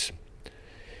saints.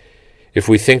 If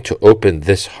we think to open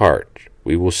this heart,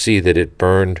 we will see that it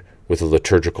burned with a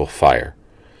liturgical fire.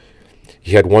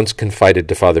 He had once confided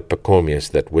to Father Pachomius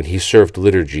that when he served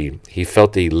liturgy, he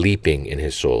felt a leaping in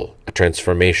his soul, a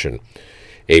transformation,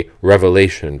 a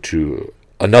revelation to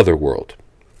another world.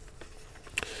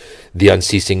 The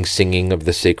unceasing singing of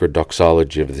the sacred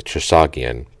doxology of the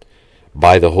Trisagion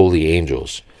by the holy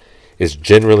angels is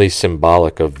generally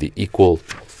symbolic of the equal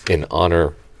in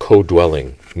honor,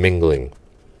 co-dwelling, mingling,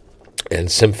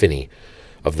 and symphony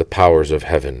of the powers of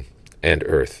heaven and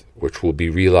earth, which will be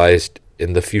realized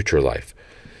in the future life,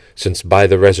 since by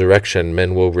the resurrection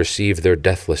men will receive their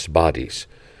deathless bodies.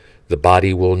 The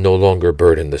body will no longer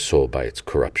burden the soul by its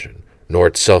corruption, nor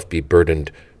itself be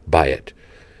burdened by it.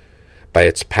 By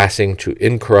its passing to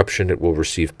incorruption it will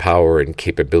receive power and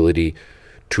capability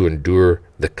to endure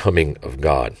the coming of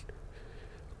God.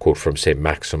 Quote from St.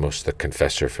 Maximus the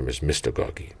Confessor from his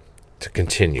Mystagogy. To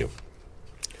continue,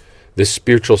 this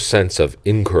spiritual sense of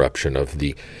incorruption, of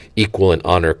the equal in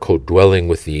honor co-dwelling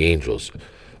with the angels,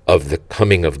 of the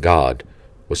coming of God,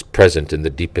 was present in the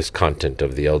deepest content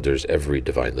of the elders' every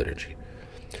divine liturgy.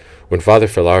 When Father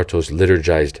Philaretus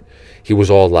liturgized, he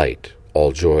was all light,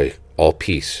 all joy, all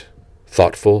peace,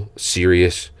 thoughtful,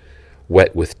 serious,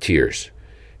 wet with tears.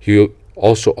 He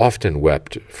also often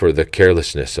wept for the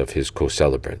carelessness of his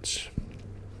co-celebrants.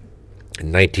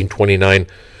 In 1929,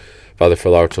 Father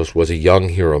Philaretus was a young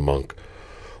hero monk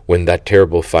when that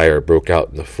terrible fire broke out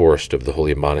in the forest of the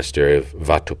holy monastery of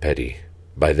Vatopedi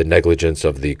by the negligence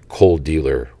of the coal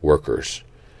dealer workers.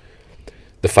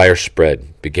 The fire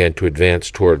spread, began to advance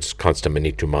towards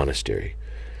Constamonitou Monastery.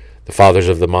 The fathers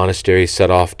of the monastery set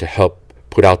off to help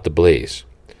put out the blaze.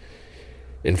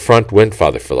 In front went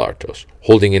Father Philaretus,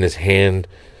 holding in his hand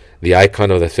the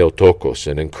icon of the Theotokos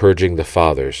and encouraging the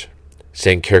fathers,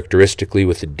 saying characteristically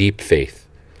with a deep faith,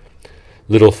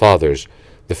 "Little fathers,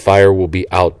 the fire will be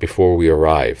out before we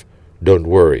arrive. Don't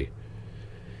worry."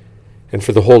 And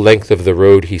for the whole length of the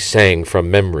road he sang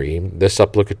from memory the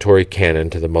supplicatory canon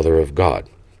to the Mother of God.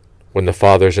 When the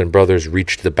fathers and brothers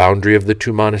reached the boundary of the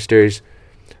two monasteries,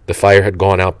 the fire had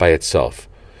gone out by itself,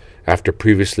 after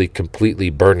previously completely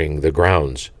burning the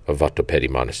grounds of Vatopedi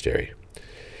Monastery.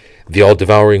 The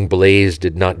all-devouring blaze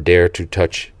did not dare to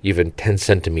touch even 10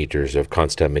 centimeters of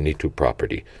Constamonitou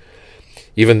property,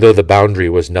 even though the boundary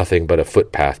was nothing but a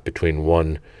footpath between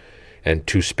 1 and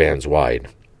 2 spans wide.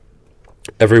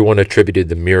 Everyone attributed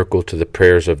the miracle to the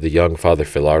prayers of the young Father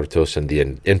Philaretus and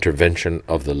the intervention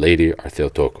of the Lady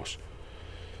Theotokos.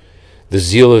 The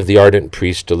zeal of the ardent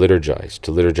priest to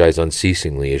liturgize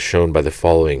unceasingly, is shown by the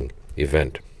following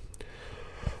event.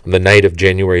 On the night of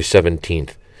January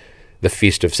 17th, the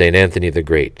feast of St. Anthony the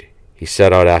Great, he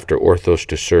set out after Orthos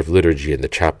to serve liturgy in the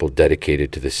chapel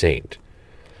dedicated to the saint.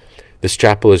 This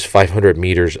chapel is 500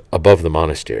 meters above the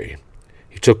monastery.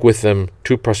 He took with them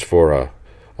 2 prosphora,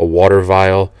 a water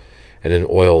vial, and an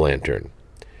oil lantern.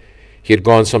 He had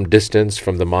gone some distance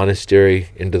from the monastery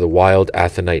into the wild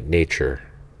Athonite nature,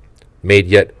 made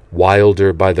yet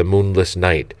wilder by the moonless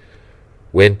night,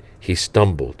 when he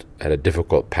stumbled at a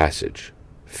difficult passage,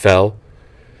 fell,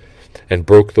 and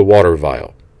broke the water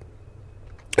vial.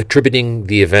 Attributing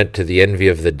the event to the envy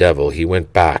of the devil, he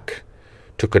went back,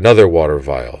 took another water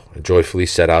vial, and joyfully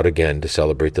set out again to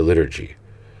celebrate the liturgy.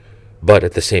 But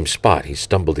at the same spot he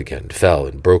stumbled again, fell,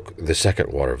 and broke the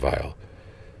second water vial.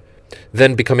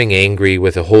 Then, becoming angry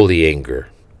with a holy anger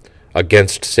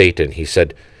against Satan, he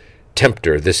said,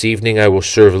 "Tempter, this evening I will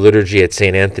serve liturgy at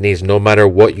St. Anthony's no matter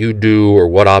what you do or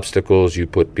what obstacles you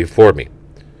put before me."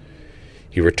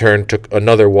 He returned, took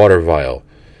another water vial,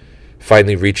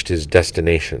 finally reached his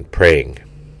destination, praying.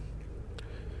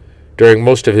 During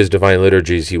most of his divine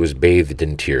liturgies he was bathed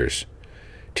in tears.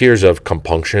 Tears of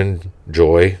compunction,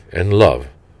 joy, and love.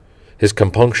 His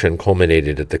compunction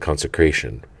culminated at the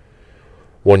consecration.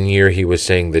 One year he was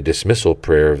saying the dismissal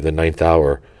prayer of the 9th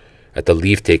hour at the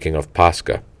leave-taking of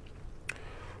Pascha.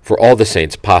 For all the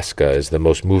saints, Pascha is the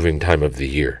most moving time of the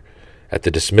year. At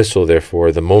the dismissal,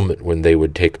 therefore, the moment when they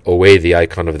would take away the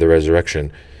icon of the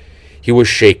resurrection, he was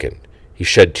shaken. He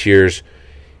shed tears.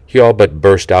 He all but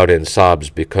burst out in sobs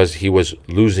because he was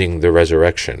losing the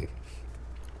resurrection.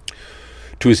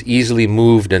 To his easily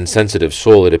moved and sensitive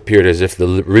soul, it appeared as if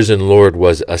the risen Lord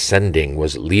was ascending,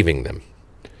 was leaving them.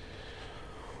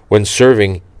 When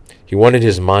serving, he wanted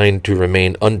his mind to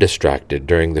remain undistracted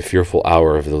during the fearful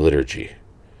hour of the liturgy.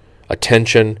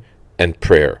 Attention and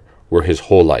prayer were his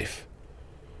whole life.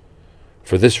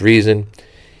 For this reason,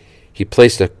 he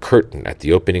placed a curtain at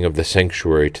the opening of the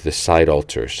sanctuary to the side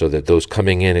altar so that those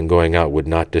coming in and going out would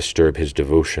not disturb his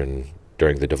devotion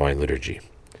during the divine liturgy.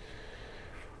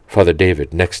 "Father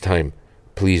David, next time,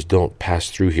 please don't pass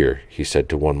through here," he said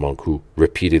to one monk who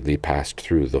repeatedly passed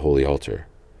through the holy altar.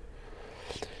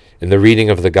 In the reading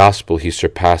of the gospel, he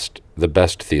surpassed the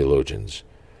best theologians.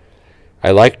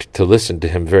 "I liked to listen to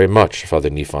him very much," Father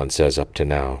Nifon says, up to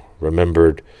now,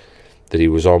 remembered that he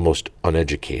was almost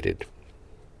uneducated.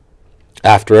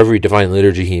 After every divine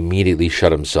liturgy, he immediately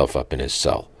shut himself up in his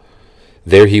cell.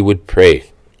 There he would pray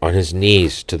on his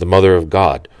knees to the Mother of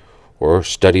God, or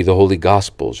study the Holy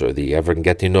Gospels, or the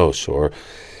Evangelinos, or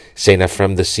St.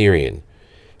 Ephrem the Syrian,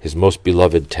 his most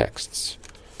beloved texts.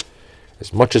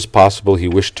 As much as possible, he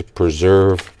wished to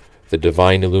preserve the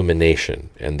divine illumination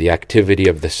and the activity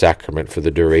of the sacrament for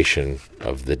the duration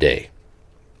of the day.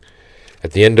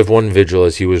 At the end of one vigil,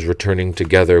 as he was returning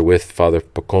together with Father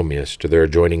Pachomius to their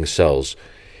adjoining cells,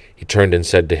 he turned and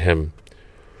said to him,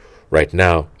 "Right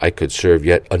now I could serve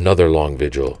yet another long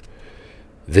vigil.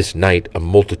 This night a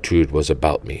multitude was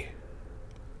about me."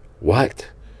 "What?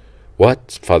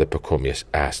 What?" Father Pachomius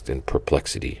asked in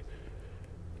perplexity.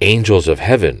 "Angels of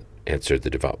heaven," answered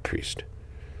the devout priest.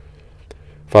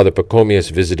 Father Pachomius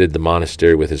visited the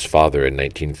monastery with his father in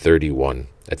 1931,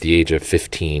 at the age of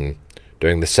 15,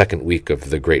 during the second week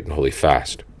of the Great and Holy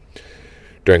Fast.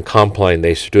 During Compline,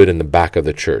 they stood in the back of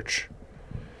the church.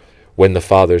 When the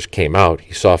fathers came out,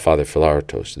 he saw Father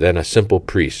Philaret, then a simple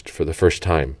priest, for the first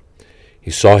time. He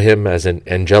saw him as an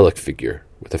angelic figure,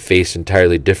 with a face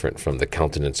entirely different from the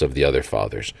countenance of the other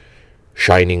fathers,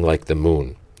 shining like the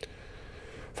moon.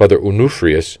 Father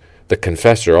Onufrius, the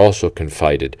confessor, also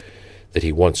confided that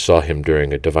he once saw him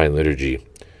during a divine liturgy,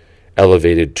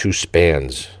 elevated 2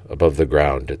 spans above the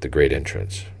ground at the great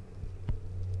entrance.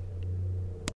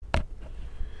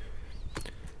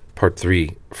 Part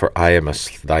 3. For I am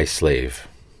thy slave.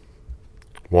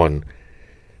 1.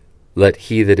 Let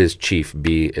he that is chief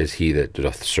be as he that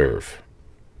doth serve.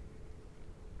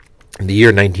 In the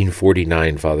year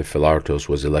 1949, Father Philaret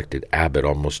was elected abbot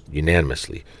almost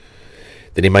unanimously,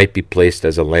 that he might be placed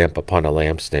as a lamp upon a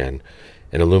lampstand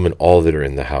and illumine all that are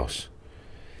in the house.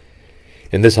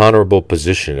 In this honorable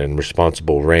position and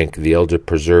responsible rank, the elder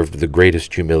preserved the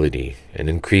greatest humility and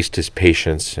increased his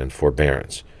patience and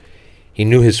forbearance. He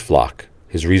knew his flock,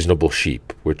 his reasonable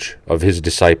sheep, which of his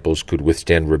disciples could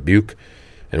withstand rebuke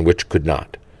and which could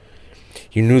not.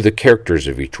 He knew the characters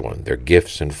of each one, their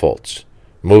gifts and faults.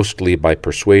 Mostly by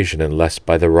persuasion and less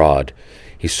by the rod,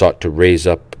 he sought to raise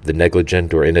up the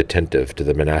negligent or inattentive to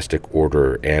the monastic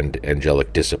order and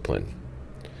angelic discipline.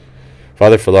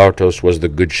 Father Philaret was the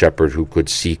good shepherd who could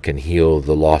seek and heal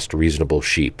the lost reasonable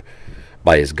sheep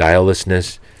by his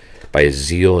guilelessness, by his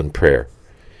zeal and prayer.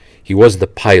 He was the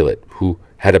pilot who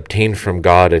had obtained from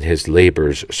God and his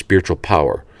labors spiritual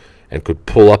power, and could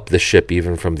pull up the ship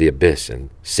even from the abyss and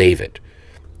save it.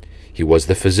 He was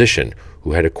the physician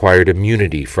who had acquired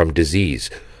immunity from disease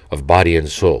of body and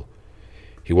soul.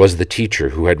 He was the teacher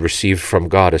who had received from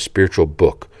God a spiritual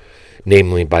book,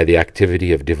 namely by the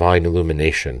activity of divine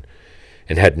illumination,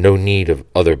 and had no need of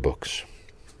other books.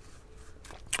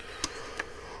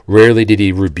 Rarely did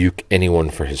he rebuke anyone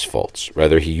for his faults.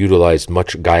 Rather, he utilized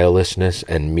much guilelessness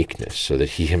and meekness, so that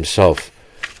he himself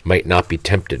might not be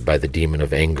tempted by the demon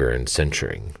of anger and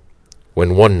censuring.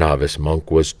 When one novice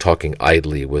monk was talking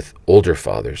idly with older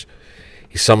fathers,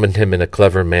 he summoned him in a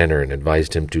clever manner and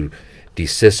advised him to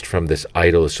desist from this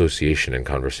idle association and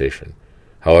conversation.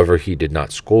 However, he did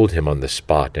not scold him on the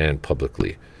spot and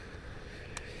publicly.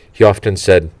 He often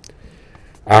said,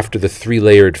 "After the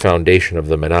three-layered foundation of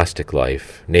the monastic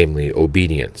life, namely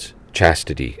obedience,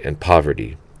 chastity, and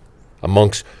poverty, a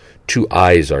monk's two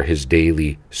eyes are his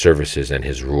daily services and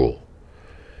his rule.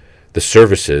 The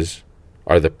services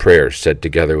are the prayers said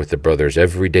together with the brothers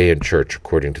every day in church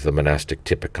according to the monastic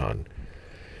typicon,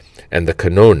 and the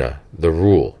canona, the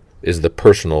rule, is the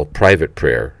personal private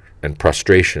prayer and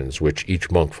prostrations which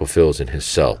each monk fulfills in his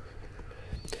cell.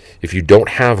 If you don't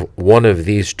have one of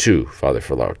these two," Father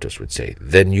Philaret would say,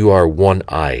 "then you are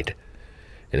one-eyed,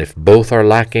 and if both are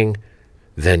lacking,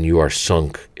 then you are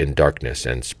sunk in darkness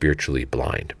and spiritually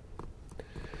blind."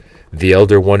 The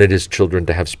elder wanted his children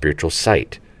to have spiritual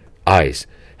sight, eyes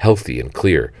healthy and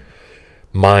clear,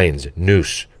 minds,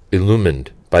 nous,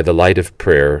 illumined by the light of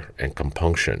prayer and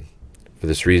compunction. For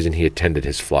this reason he attended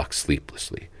his flock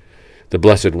sleeplessly. The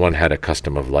Blessed One had a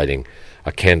custom of lighting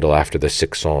a candle after the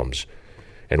 6 psalms,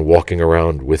 and walking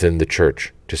around within the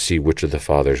church to see which of the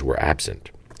fathers were absent.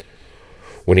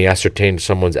 When he ascertained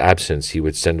someone's absence, he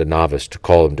would send a novice to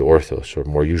call him to ATHOS, or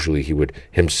more usually he would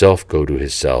himself go to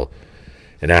his cell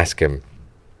and ask him,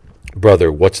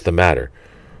 "Brother, what's the matter?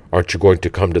 Aren't you going to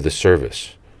come to the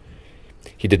service?"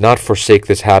 He did not forsake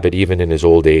this habit even in his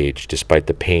old age, despite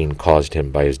the pain caused him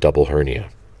by his double hernia.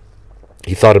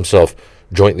 He thought himself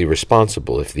jointly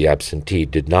responsible if the absentee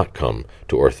did not come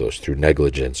to ATHOS through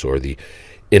negligence or the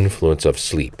influence of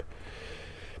sleep.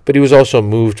 But he was also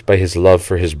moved by his love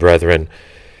for his brethren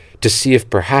to see if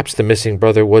perhaps the missing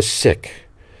brother was sick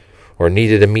or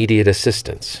needed immediate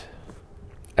assistance.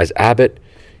 As abbot,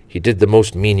 he did the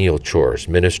most menial chores,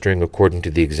 ministering according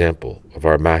to the example of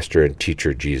our master and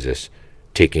teacher Jesus,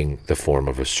 taking the form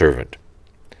of a servant.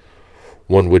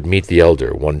 One would meet the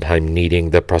elder, one time kneading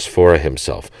the prosphora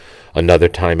himself, another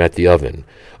time at the oven,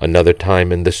 another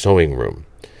time in the sewing room.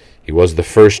 He was the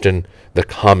first in the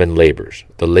common labors,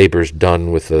 the labors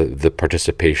done with the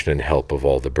participation and help of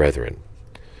all the brethren.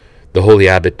 The holy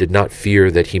abbot did not fear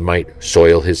that he might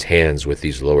soil his hands with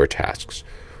these lower tasks.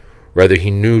 Rather,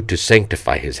 he knew to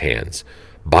sanctify his hands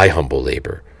by humble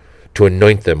labor, to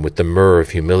anoint them with the myrrh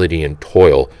of humility and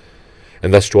toil,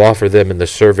 and thus to offer them in the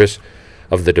service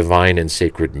of the divine and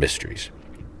sacred mysteries.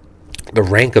 The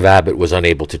rank of abbot was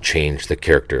unable to change the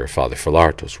character of Father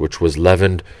Philaret, which was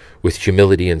leavened with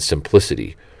humility and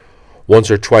simplicity. Once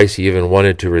or twice he even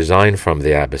wanted to resign from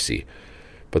the abbacy,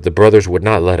 but the brothers would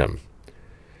not let him.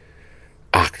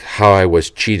 "Ah, how I was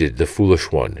cheated, the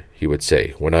foolish one," he would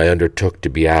say, "when I undertook to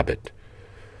be abbot.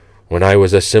 When I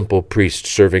was a simple priest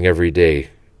serving every day,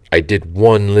 I did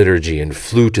one liturgy and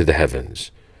flew to the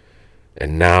heavens.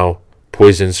 And now,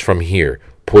 poisons from here,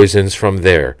 poisons from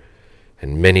there,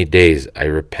 and many days I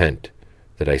repent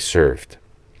that I served."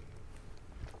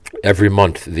 Every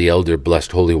month the elder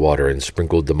blessed holy water and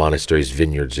sprinkled the monastery's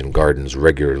vineyards and gardens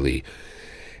regularly,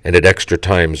 and at extra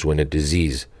times when a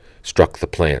disease struck the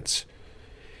plants.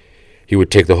 He would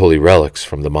take the holy relics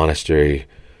from the monastery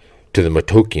to the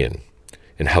Matokian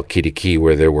in Halkidiki,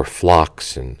 where there were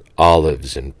phlox and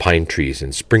olives and pine trees,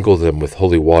 and sprinkle them with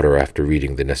holy water after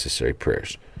reading the necessary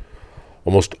prayers.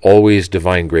 Almost always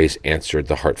divine grace answered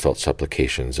the heartfelt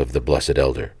supplications of the blessed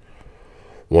elder.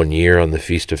 One year, on the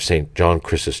feast of St. John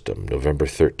Chrysostom, November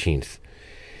 13th,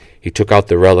 he took out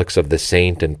the relics of the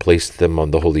saint and placed them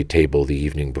on the holy table the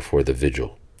evening before the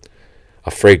vigil.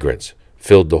 A fragrance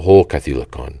filled the whole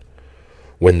Catholicon.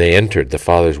 When they entered, the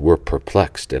fathers were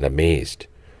perplexed and amazed.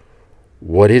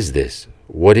 "What is this?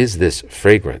 What is this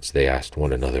fragrance?" they asked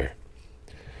one another.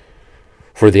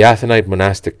 For the Athonite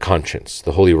monastic conscience,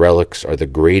 the holy relics are the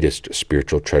greatest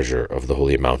spiritual treasure of the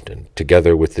holy mountain,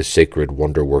 together with the sacred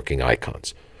wonder-working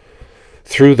icons.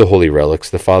 Through the holy relics,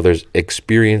 the fathers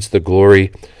experience the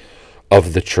glory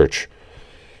of the Church,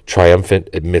 triumphant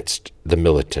amidst the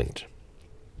militant.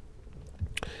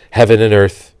 Heaven and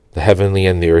earth, the heavenly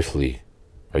and the earthly,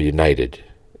 are united.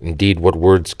 Indeed, what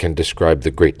words can describe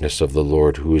the greatness of the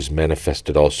Lord, who is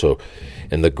manifested also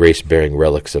in the grace-bearing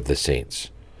relics of the saints?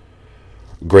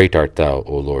 Great art thou,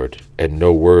 O Lord, and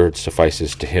no word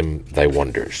suffices to hymn thy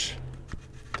wonders.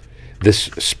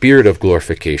 This spirit of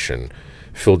glorification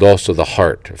filled also the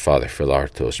heart of Father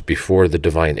Philaret before the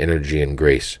divine energy and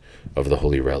grace of the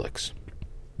holy relics.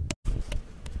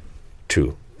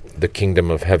 2. The kingdom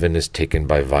of heaven is taken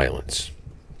by violence,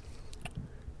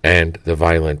 and the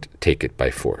violent take it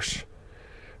by force.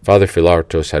 Father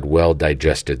Philaret had well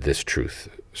digested this truth.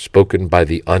 spoken by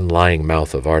the unlying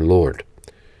mouth of our Lord.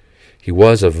 He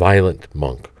was a violent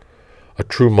monk. A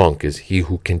true monk is he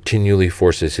who continually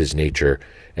forces his nature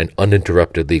and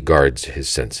uninterruptedly guards his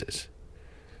senses.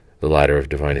 The Ladder of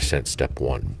Divine Ascent, Step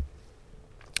 1.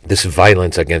 This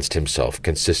violence against himself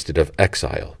consisted of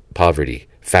exile, poverty,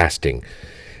 fasting,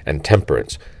 and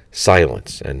temperance,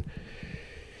 silence, and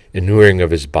inuring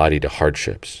of his body to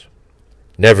hardships.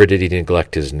 Never did he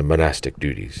neglect his monastic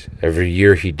duties. Every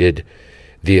year he did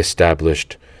the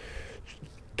established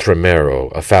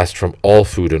Tremero, a fast from all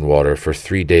food and water for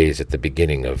 3 days at the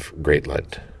beginning of Great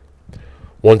Lent.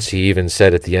 Once he even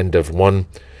said at the end of one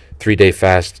 3-day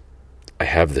fast, I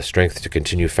have the strength to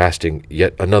continue fasting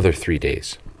yet another 3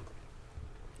 days.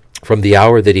 From the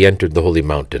hour that he entered the holy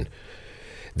mountain,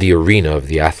 the arena of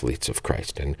the athletes of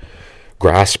Christ, and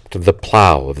grasped the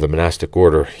plow of the monastic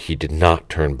order, he did not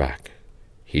turn back.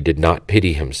 He did not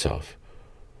pity himself.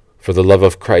 For the love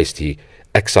of Christ, he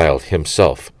exiled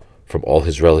himself from all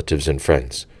his relatives and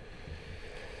friends.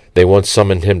 They once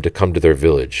summoned him to come to their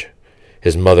village.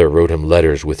 His mother wrote him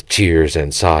letters with tears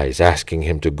and sighs, asking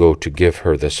him to go to give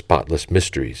her the spotless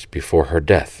mysteries before her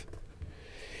death.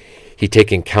 He,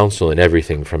 taking counsel in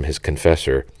everything from his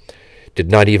confessor, did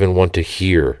not even want to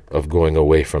hear of going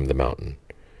away from the mountain.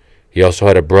 He also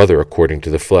had a brother according to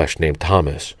the flesh named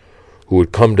Thomas, who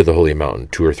would come to the holy mountain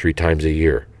 2 or 3 times a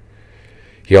year.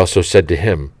 He also said to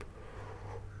him,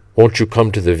 Won't you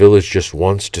come to the village just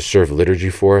once to serve liturgy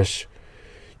for us?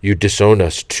 You disown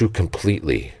us too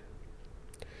completely.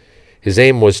 His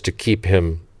aim was to keep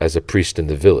him as a priest in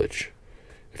the village.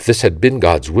 If this had been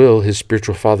God's will, his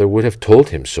spiritual father would have told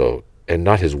him so, and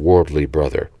not his worldly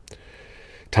brother.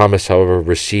 Thomas, however,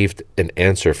 received an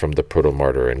answer from the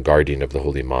proto-martyr and guardian of the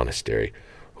holy monastery,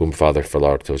 whom Father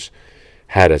Philaret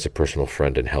had as a personal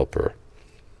friend and helper.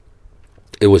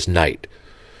 It was night.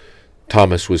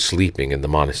 Thomas was sleeping in the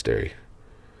monastery.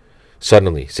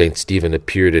 Suddenly, St. Stephen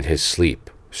appeared in his sleep,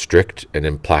 strict and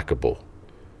implacable.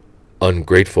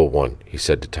 Ungrateful one, he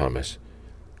said to Thomas,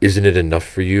 isn't it enough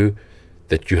for you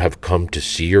that you have come to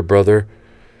see your brother,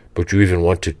 but you even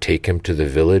want to take him to the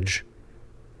village?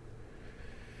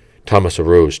 Thomas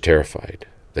arose terrified.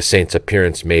 The saint's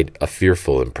appearance made a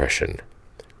fearful impression.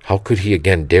 How could he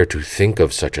again dare to think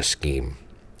of such a scheme?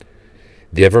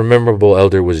 The ever-memorable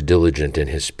elder was diligent in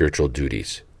his spiritual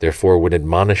duties. Therefore, when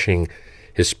admonishing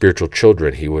his spiritual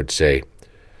children, he would say,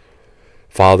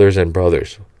 Fathers and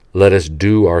brothers, let us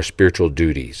do our spiritual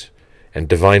duties, and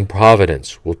divine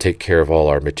providence will take care of all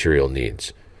our material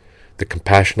needs. The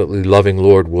compassionately loving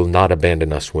Lord will not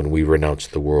abandon us when we renounce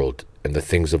the world and the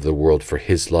things of the world for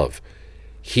his love.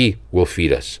 He will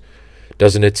feed us.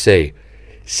 Doesn't it say,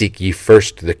 Seek ye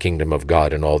first the kingdom of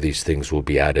God, and all these things will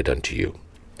be added unto you?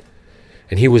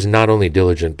 And he was not only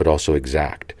diligent, but also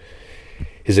exact.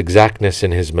 His exactness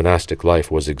in his monastic life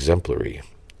was exemplary.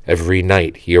 Every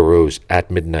night he arose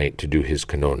at midnight to do his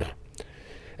canona.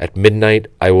 At midnight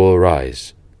I will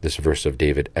arise, this verse of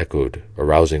David echoed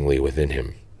arousingly within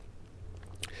him.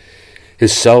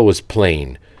 His cell was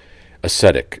plain,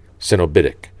 ascetic,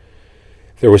 cenobitic.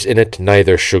 There was in it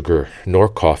neither sugar, nor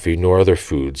coffee, nor other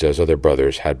foods, as other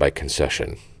brothers had by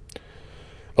concession.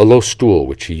 A low stool,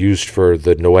 which he used for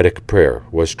the noetic prayer,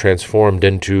 was transformed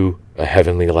into a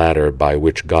heavenly ladder by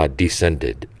which God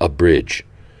descended, a bridge,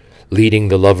 leading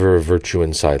the lover of virtue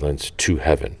and silence to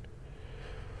heaven.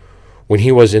 When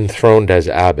he was enthroned as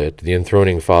abbot, the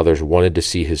enthroning fathers wanted to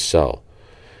see his cell.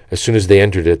 As soon as they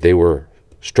entered it, they were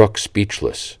struck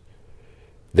speechless.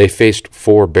 They faced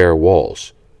 4 bare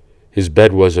walls. His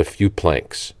bed was a few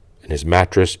planks, and his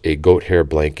mattress a goat-hair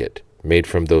blanket, made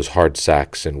from those hard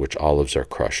sacks in which olives are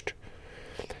crushed.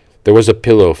 There was a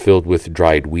pillow filled with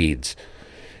dried weeds,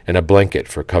 and a blanket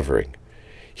for covering.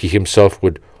 He himself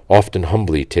would often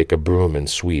humbly take a broom and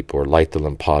sweep, or light the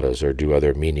lampadas, or do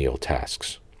other menial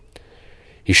tasks.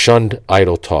 He shunned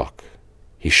idle talk.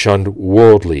 He shunned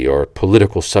worldly or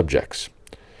political subjects.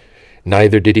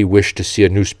 Neither did he wish to see a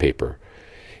newspaper.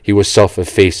 He was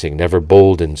self-effacing, never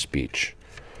bold in speech.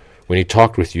 When he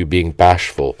talked with you, being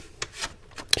bashful,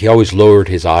 he always lowered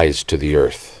his eyes to the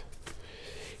earth.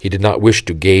 He did not wish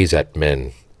to gaze at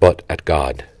men, but at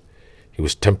God. He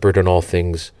was temperate in all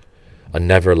things, a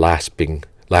never-lapsing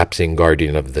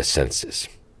guardian of the senses.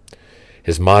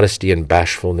 His modesty and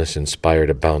bashfulness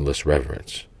inspired a boundless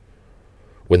reverence.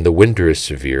 When the winter is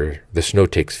severe, the snow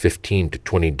takes 15 to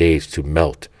 20 days to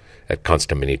melt at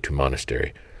Constamonitou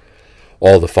Monastery.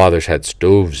 All the fathers had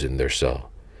stoves in their cell.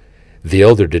 The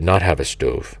elder did not have a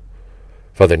stove.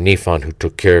 Father Nephon, who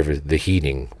took care of the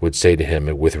heating, would say to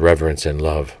him with reverence and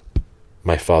love,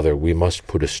 My father, we must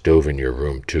put a stove in your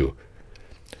room too.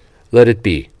 Let it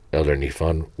be, Elder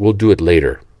Nifon. We'll do it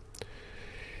later."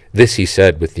 This he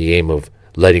said with the aim of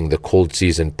letting the cold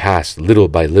season pass little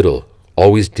by little,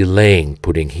 always delaying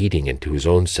putting heating into his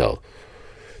own cell.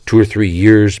 2 or 3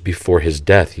 years before his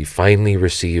death, he finally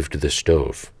received the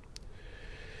stove.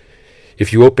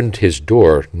 If you opened his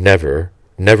door, never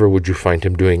would you find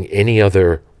him doing any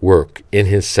other work in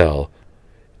his cell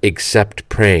except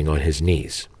praying on his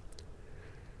knees.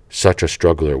 Such a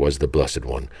struggler was the Blessed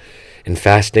One. In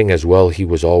fasting as well, he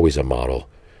was always a model.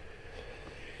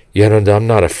 "Yet I'm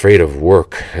not afraid of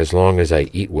work as long as I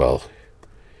eat well,"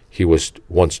 he was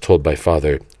once told by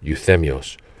Father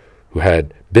Euthemios, who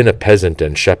had been a peasant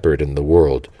and shepherd in the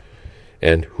world,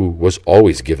 and who was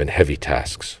always given heavy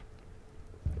tasks.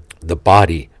 "The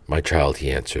body, my child,"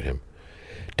 he answered him,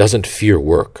 "doesn't fear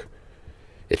work.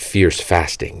 It fears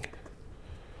fasting."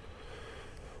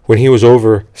 When he was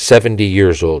over 70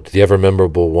 years old, the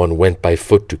ever-memorable one went by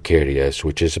foot to Karembeles,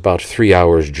 which is about 3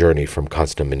 hours' journey from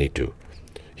Constamonitou.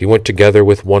 He went together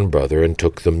with one brother and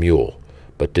took the mule,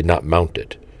 but did not mount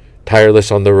it.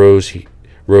 Tireless on the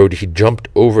road, he jumped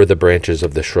over the branches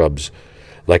of the shrubs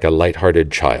like a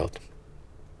light-hearted child.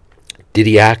 Did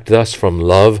he act thus from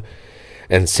love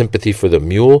and sympathy for the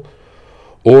mule,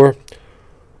 or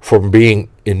from being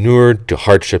inured to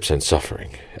hardships and suffering?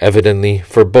 Evidently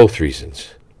for both reasons.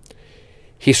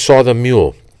 He saw the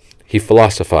mule. He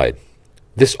philosophized.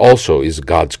 This also is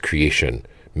God's creation,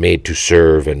 made to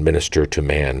serve and minister to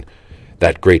man,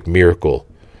 that great miracle,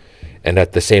 and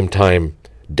at the same time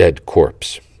dead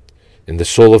corpse. In the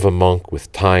soul of a monk,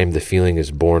 with time the feeling is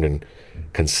born and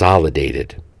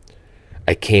consolidated.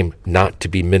 I came not to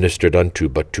be ministered unto,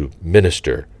 but to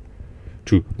minister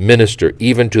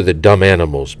even to the dumb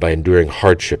animals by enduring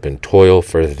hardship and toil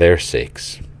for their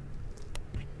sakes.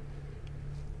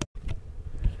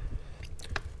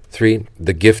 3.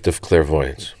 The gift of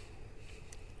clairvoyance.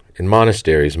 In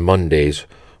monasteries, Mondays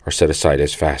are set aside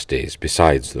as fast days,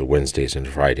 besides the Wednesdays and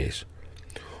Fridays.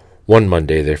 One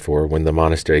Monday, therefore, when the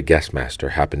monastery guest master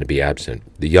happened to be absent,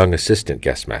 the young assistant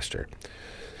guest master,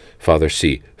 Father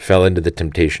C., fell into the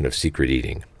temptation of secret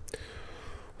eating.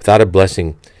 Without a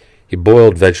blessing, he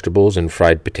boiled vegetables and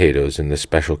fried potatoes in the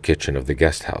special kitchen of the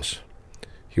guest house.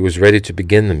 He was ready to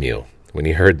begin the meal when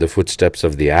he heard the footsteps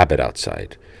of the abbot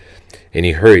outside, and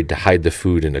he hurried to hide the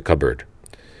food in a cupboard.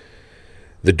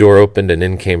 The door opened, and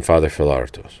in came Father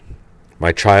Philaret.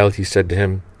 "My child," he said to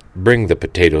him, "bring the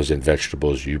potatoes and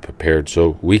vegetables you prepared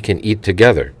so we can eat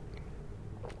together."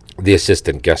 The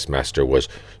assistant guest master was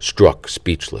struck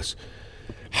speechless.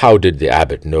 How did the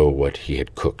abbot know what he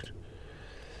had cooked?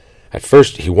 At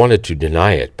first he wanted to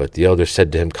deny it, but the elder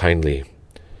said to him kindly,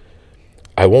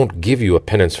 "I won't give you a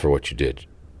penance for what you did.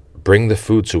 Bring the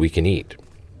food so we can eat."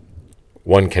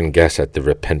 One can guess at the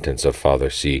repentance of Father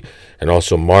C., and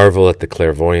also marvel at the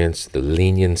clairvoyance, the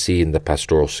leniency, and the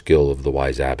pastoral skill of the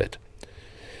wise abbot.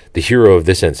 The hero of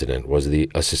this incident was the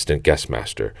assistant guest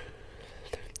master.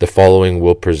 The following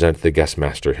will present the guest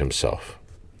master himself.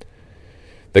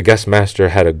 The guest master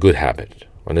had a good habit.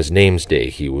 On his name's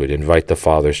day, he would invite the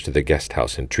fathers to the guest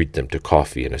house and treat them to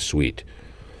coffee and a sweet.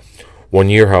 One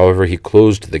year, however, he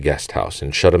closed the guest house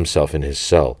and shut himself in his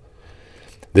cell.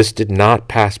 This did not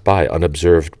pass by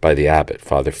unobserved by the abbot,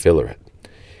 Father Philaret.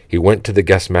 He went to the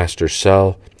guest master's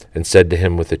cell and said to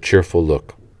him with a cheerful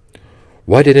look,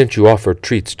 "Why didn't you offer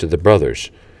treats to the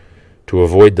brothers? To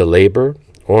avoid the labor,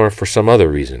 or for some other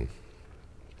reason?"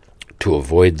 "To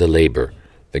avoid the labor,"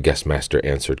 the guest master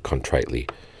answered contritely.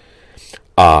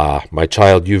 "Ah, my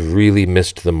child, you've really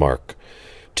missed the mark.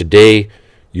 Today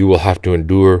you will have to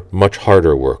endure much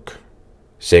harder work."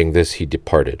 Saying this, he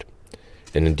departed.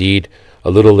 And indeed, a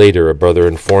little later a brother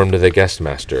informed the guest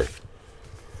master,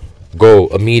 "Go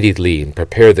immediately and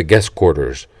prepare the guest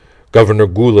quarters. Governor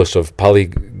Goulas of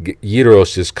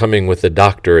Paligyiros is coming with the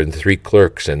doctor and 3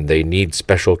 clerks, and they need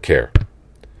special care."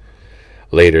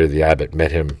 Later the abbot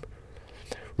met him.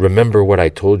 "Remember what I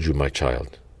told you, my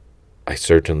child." "I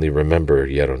certainly remember,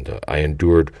 Yeronda. I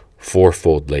endured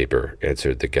 4-fold labor,"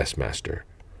 answered the guest master.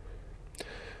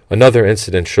 Another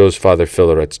incident shows Father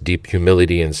Philaret's deep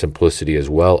humility and simplicity as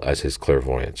well as his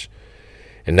clairvoyance.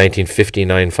 In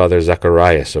 1959, Father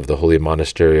Zacharias of the Holy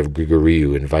Monastery of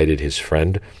Grigoriou invited his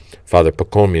friend, Father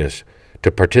Pachomius,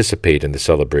 to participate in the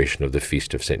celebration of the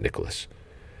feast of St. Nicholas.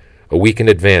 A week in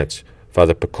advance,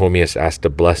 Father Pachomius asked a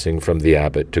blessing from the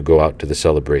abbot to go out to the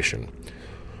celebration.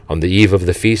 On the eve of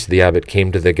the feast, the abbot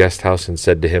came to the guest house and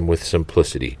said to him with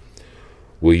simplicity,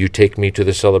 "Will you take me to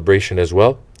the celebration as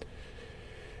well?"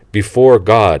 "Before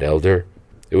God, elder,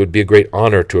 it would be a great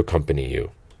honor to accompany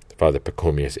you," Father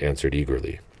Pachomius answered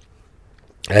eagerly.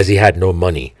 As he had no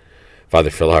money, Father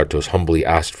Philaret humbly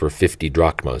asked for 50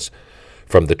 drachmas,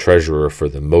 from the treasurer for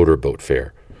the motorboat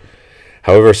fare.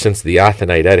 However, since the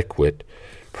Athonite etiquette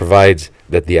provides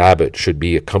that the abbot should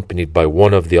be accompanied by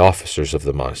one of the officers of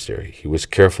the monastery, he was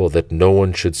careful that no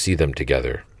one should see them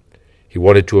together. He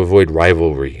wanted to avoid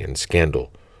rivalry and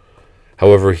scandal.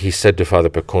 However, he said to Father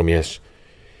Pachomius,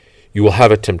 "You will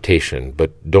have a temptation,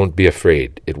 but don't be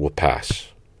afraid, it will pass."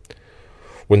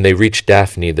 When they reached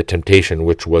Daphne, the temptation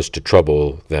which was to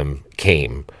trouble them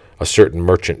came. A certain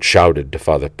merchant shouted to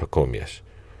Father Pachomius,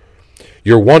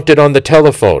 "You're wanted on the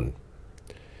telephone!"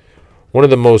 One of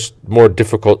the more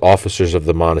difficult officers of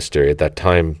the monastery at that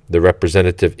time, the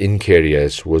representative in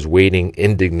Kyries, was waiting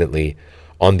indignantly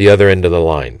on the other end of the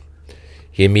line.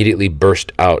 He immediately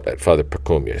burst out at Father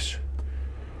Pachomius.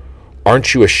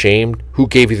 "Aren't you ashamed? Who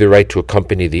gave you the right to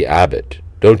accompany the abbot?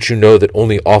 Don't you know that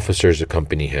only officers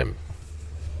accompany him?"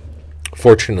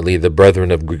 Fortunately, the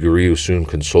brethren of Grigoriou soon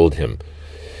consoled him.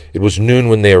 It was noon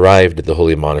when they arrived at the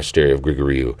holy monastery of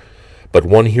Grigoriou, but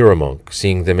one hero monk,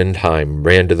 seeing them in time,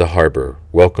 ran to the harbor,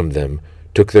 welcomed them,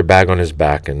 took their bag on his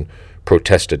back, and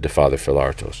protested to Father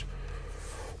Philaretos.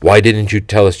 "Why didn't you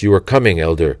tell us you were coming,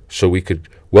 elder, so we could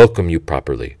welcome you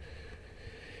properly?"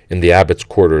 In the abbot's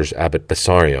quarters, Abbot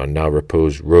Bessarion, now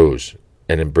reposed, rose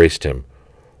and embraced him.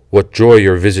 "What joy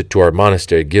your visit to our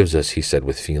monastery gives us," he said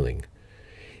with feeling.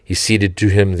 He ceded to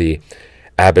him the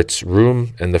abbot's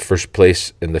room and the first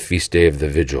place in the feast day of the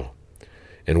vigil,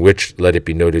 in which, let it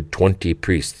be noted, 20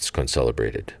 priests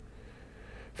concelebrated.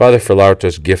 Father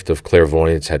Philaretos' gift of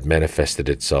clairvoyance had manifested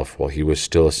itself while he was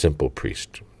still a simple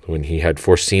priest, when he had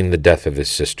foreseen the death of his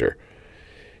sister.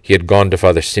 He had gone to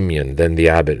Father Simeon, then the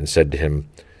abbot, and said to him,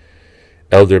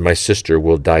 "Elder, my sister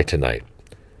will die tonight."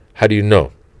 "How do you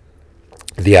know?"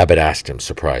 the abbot asked him,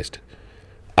 surprised.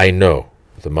 "I know,"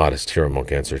 the modest hero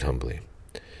monk answered humbly.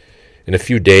 In a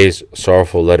few days, a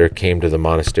sorrowful letter came to the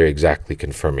monastery exactly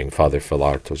confirming Father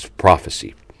Philaretos'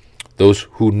 prophecy. Those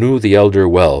who knew the elder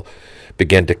well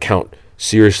began to count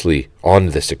seriously on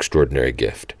this extraordinary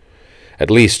gift.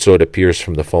 At least so it appears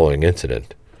from the following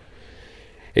incident.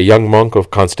 A young monk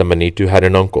of Constamonitou had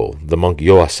an uncle, the monk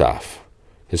Joasaph,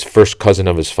 his first cousin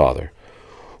of his father,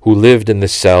 who lived in the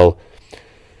cell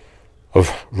of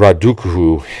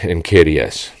Radukuhu in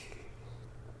Kyries.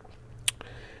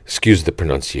 Excuse the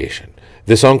pronunciation.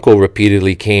 This uncle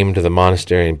repeatedly came to the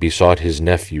monastery and besought his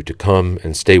nephew to come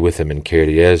and stay with him in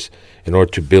Kyries in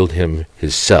order to build him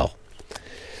his cell.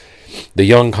 The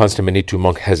young Constamonitou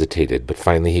monk hesitated, but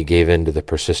finally he gave in to the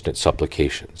persistent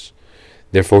supplications.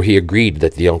 Therefore he agreed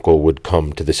that the uncle would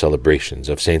come to the celebrations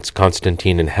of Saints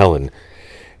Constantine and Helen,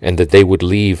 and that they would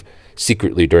leave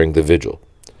secretly during the vigil.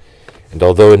 And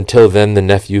although until then the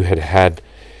nephew had had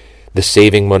the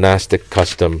saving monastic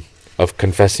custom of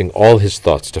confessing all his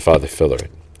thoughts to Father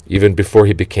Philaret, even before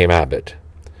he became abbot,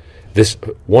 this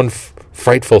one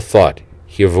frightful thought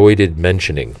he avoided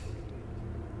mentioning.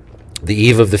 The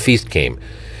eve of the feast came,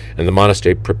 and the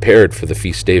monastery prepared for the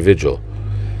feast day vigil.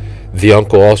 The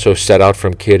uncle also set out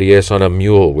from Kyries on a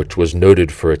mule which was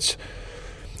noted for its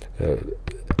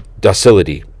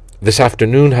docility. This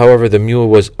afternoon, however, the mule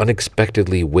was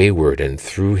unexpectedly wayward and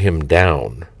threw him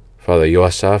down. Father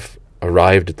Joasaph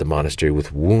arrived at the monastery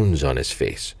with wounds on his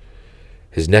face.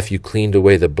 His nephew cleaned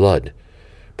away the blood,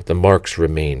 but the marks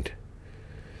remained.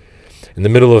 In the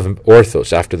middle of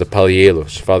Orthos, after the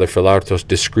Palielos, Father Philaretos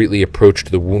discreetly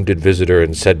approached the wounded visitor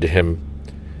and said to him,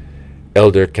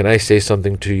 "Elder, can I say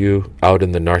something to you out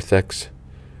in the narthex?"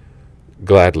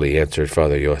 "Gladly," answered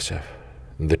Father Joasaph,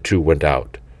 and the two went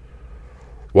out.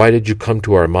 "Why did you come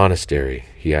to our monastery?"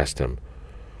 he asked him.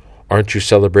 "Aren't you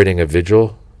celebrating a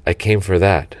vigil? I came for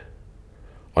that."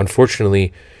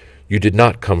 "Unfortunately, you did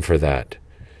not come for that.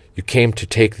 You came to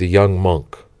take the young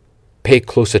monk. Pay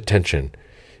close attention.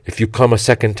 If you come a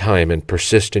second time and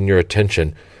persist in your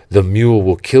attention, the mule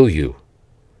will kill you."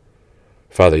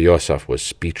 Father Joasaph was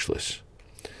speechless.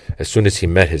 As soon as he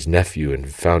met his nephew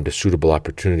and found a suitable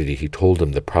opportunity, he told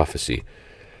him the prophecy.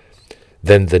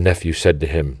 Then the nephew said to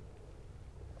him,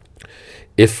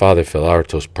 "If Father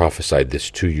Philaretos prophesied this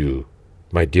to you,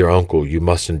 my dear uncle, you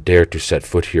mustn't dare to set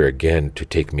foot here again to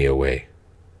take me away."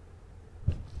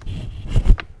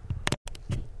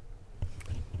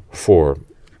 4.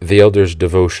 The Elder's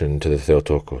Devotion to the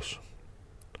Theotokos.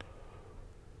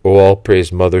 O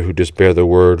all-praised Mother, who dost bear the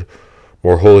Word,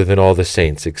 more holy than all the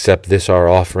saints, accept this our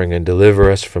offering and deliver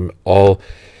us from all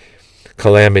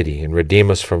calamity and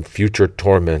redeem us from future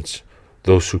torments,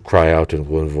 those who cry out in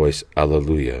one voice,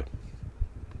 Alleluia.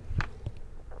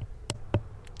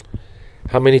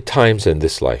 How many times in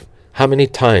this life, how many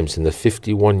times in the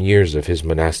 51 years of his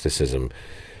monasticism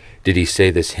did he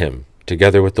say this hymn,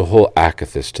 together with the whole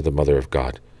ATHOS to the Mother of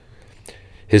God?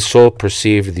 His soul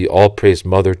perceived the all-praised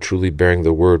Mother truly bearing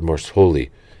the Word most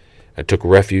holy, and took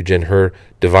refuge in her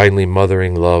divinely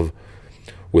mothering love,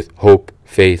 with hope,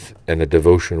 faith, and a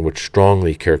devotion which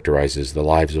strongly characterizes the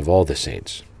lives of all the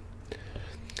saints.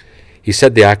 He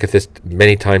said the ATHOS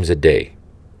many times a day.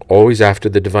 Always after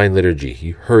the Divine Liturgy,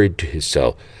 he hurried to his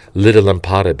cell, lit a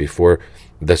lampada before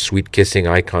the sweet-kissing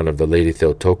icon of the Lady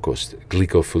Theotokos,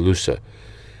 Glycophilusa,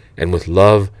 and with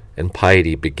love and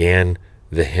piety began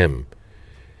the hymn.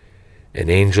 An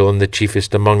angel, and the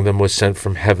chiefest among them, was sent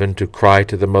from heaven to cry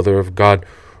to the Mother of God,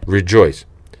 "Rejoice!"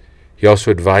 He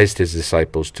also advised his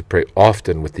disciples to pray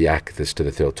often with the ATHOS to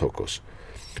the Theotokos.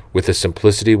 With a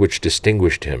simplicity which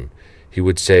distinguished him, he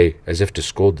would say, as if to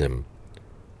scold them,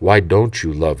 "Why don't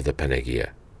you love the Panagia?"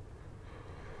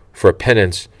 For a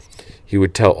penance, he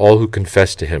would tell all who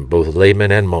confessed to him, both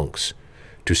laymen and monks,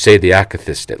 to say the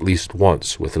ATHOS at least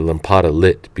once with a lampada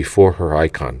lit before her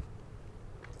icon.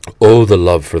 Oh, the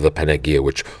love for the Panagia,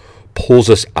 which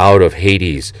pulls us out of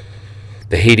Hades,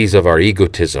 the Hades of our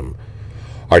egotism,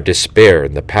 our despair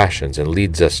and the passions, and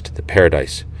leads us to the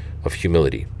paradise of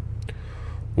humility.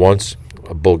 Once,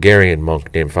 a Bulgarian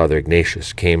monk named Father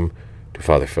Ignatius came to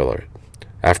Father Philaret.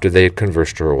 After they had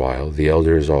conversed for a while, the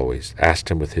elder, as always, asked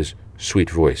him with his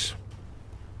sweet voice,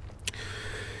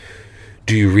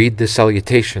 "Do you read the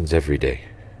salutations every day?"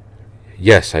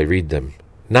 "Yes, I read them.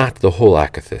 Not the whole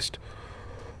ATHOS,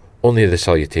 only the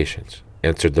salutations,"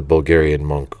 answered the Bulgarian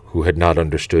monk, who had not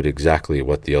understood exactly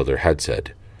what the elder had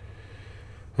said.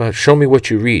 "Show me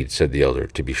what you read," said the elder,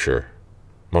 to be sure.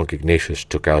 Monk Ignatius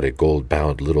took out a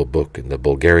gold-bound little book in the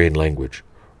Bulgarian language,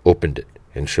 opened it,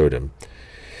 and showed him.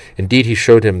 Indeed, he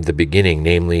showed him the beginning,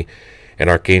 namely, an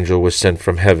archangel was sent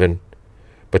from heaven.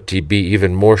 But to be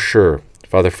even more sure,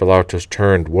 Father Philaret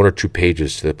turned 1 or 2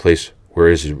 pages to the place where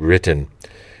is written,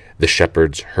 "The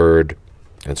shepherds heard,"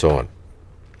 and so on.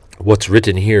 "What's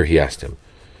written here?" he asked him.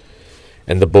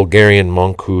 And the Bulgarian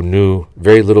monk, who knew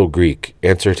very little Greek,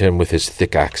 answered him with his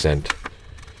thick accent,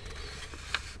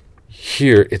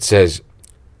 "Here it says,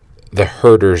 'The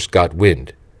herders got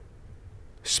wind.'"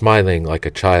 Smiling like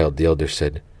a child, the elder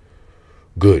said,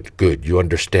 Good, you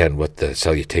understand what the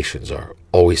salutations are.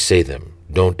 Always say them.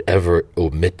 Don't ever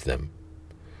omit them."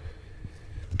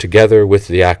 Together with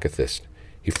the ATHOS,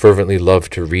 he fervently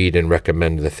loved to read and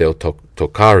recommend the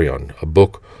Theotokarion, a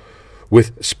book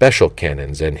with special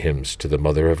canons and hymns to the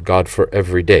Mother of God for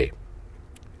every day.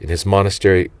 In his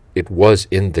monastery it was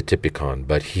in the Typicon,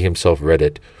 but he himself read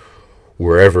it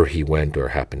wherever he went or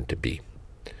happened to be.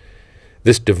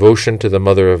 This devotion to the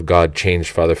Mother of God changed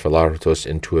Father Philaret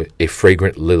into a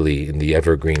fragrant lily in the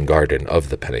evergreen garden of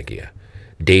the Panagia.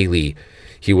 Daily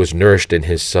he was nourished in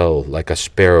his cell like a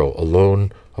sparrow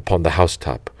alone upon the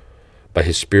housetop by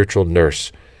his spiritual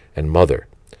nurse and mother,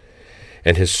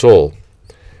 and his soul,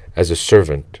 as a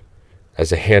servant,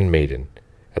 as a handmaiden,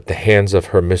 at the hands of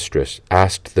her mistress,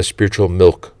 asked the spiritual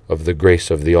milk of the grace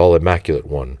of the All-Immaculate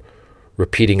One,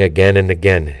 repeating again and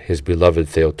again his beloved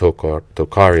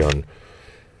Theotokarion,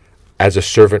 as a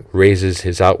servant raises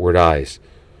his outward eyes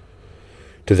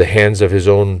to the hands of his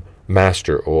own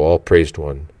Master, O all-praised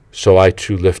One, so I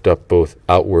too lift up both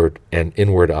outward and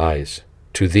inward eyes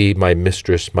to thee, my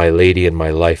mistress, my lady, and my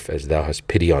life, as thou hast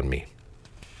pity on me.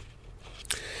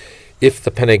 If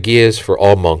the Panagia is for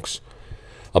all monks,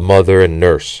 a mother and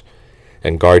nurse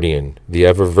and guardian, the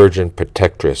ever-virgin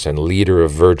protectress and leader of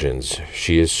virgins,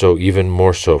 she is so even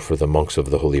more so for the monks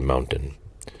of the Holy Mountain.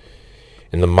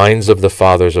 In the minds of the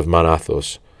fathers of Mount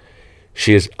Athos,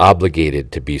 she is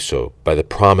obligated to be so by the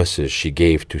promises she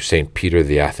gave to St. Peter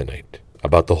the Athonite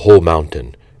about the whole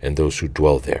mountain and those who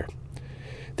dwell there.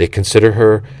 They consider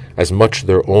her as much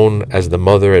their own as the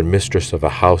mother and mistress of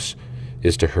a house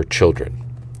is to her children.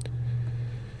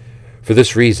 For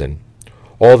this reason,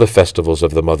 all the festivals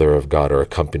of the Mother of God are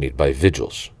accompanied by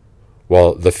vigils,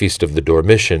 while the Feast of the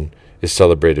Dormition is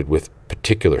celebrated with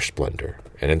particular splendor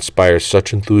and inspires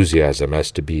such enthusiasm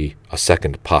as to be a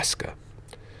second Pascha.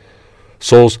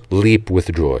 Souls leap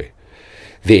with joy.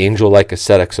 The angel-like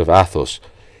ascetics of Athos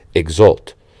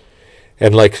exult,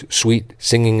 and like sweet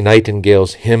singing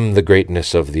nightingales hymn the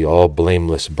greatness of the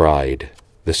all-blameless bride,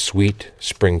 the sweet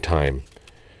springtime,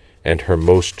 and her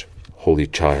most holy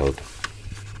child.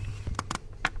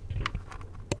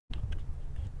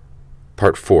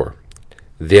 Part 4.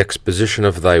 The exposition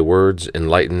of thy words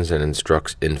enlightens and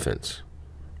instructs infants.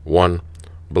 1.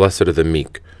 Blessed are the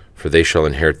meek, for they shall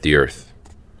inherit the earth.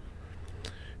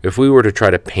 If we were to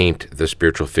try to paint the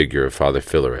spiritual figure of Father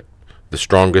Philaret, the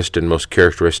strongest and most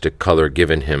characteristic color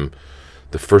given him,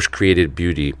 the first created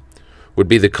beauty, would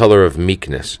be the color of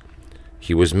meekness.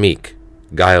 He was meek,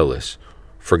 guileless,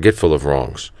 forgetful of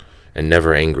wrongs, and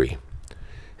never angry.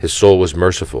 His soul was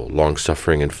merciful,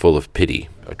 long-suffering, and full of pity,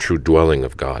 a true dwelling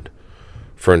of God.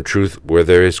 For in truth, where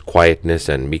there is quietness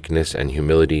and meekness and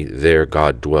humility, there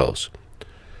God dwells.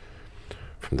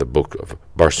 From the book of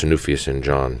Barsanuphius and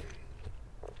John.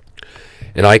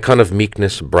 An icon of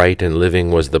meekness, bright and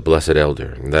living, was the blessed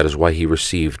elder, and that is why he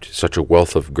received such a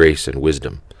wealth of grace and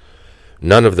wisdom.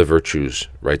 None of the virtues,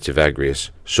 writes Evagrius,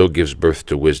 so gives birth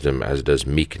to wisdom as does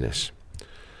meekness.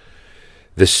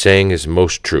 This saying is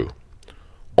most true.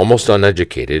 Almost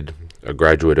uneducated, a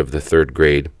graduate of the 3rd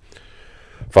grade,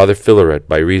 Father Philaret,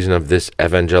 by reason of this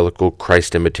evangelical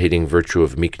Christ-imitating virtue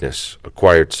of meekness,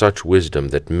 acquired such wisdom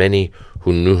that many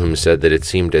who knew him said that it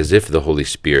seemed as if the Holy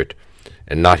Spirit,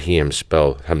 and not he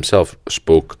himself,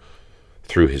 spoke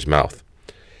through his mouth.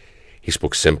 He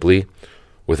spoke simply,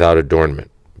 without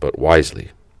adornment, but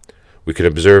wisely. We can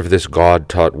observe this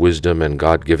God-taught wisdom and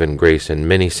God-given grace in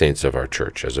many saints of our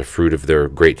Church as a fruit of their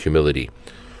great humility.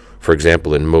 For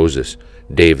example, in Moses,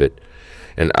 David,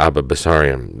 and Abba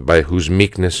Bessarion, by whose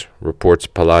meekness, reports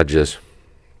Pelagius,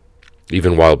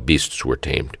 even wild beasts were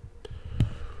tamed.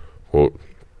 Quote,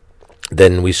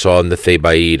 Then we saw in the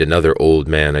Thebaid another old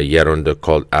man, a Yeronda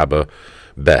called Abba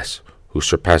Bess, who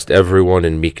surpassed everyone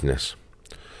in meekness.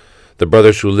 The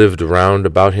brothers who lived round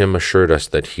about him assured us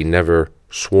that he never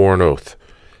swore an oath,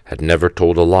 had never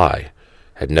told a lie,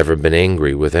 had never been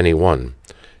angry with anyone,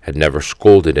 had never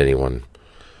scolded anyone,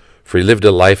 for he lived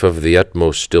a life of the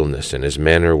utmost stillness, and his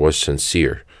manner was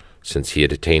sincere, since he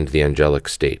had attained the angelic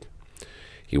state.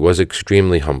 He was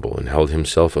extremely humble, and held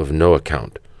himself of no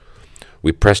account.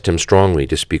 We pressed him strongly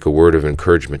to speak a word of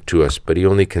encouragement to us, but he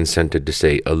only consented to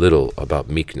say a little about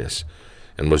meekness,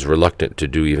 and was reluctant to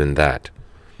do even that.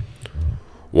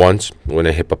 Once, when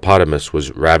a hippopotamus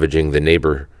was ravaging the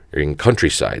neighboring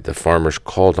countryside, the farmers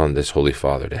called on this holy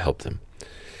father to help them.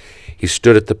 He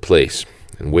stood at the place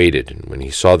and waited, and when he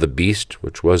saw the beast,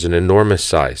 which was an enormous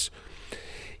size,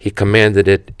 he commanded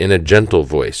it in a gentle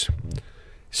voice,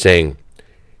 saying,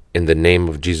 In the name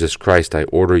of Jesus Christ, I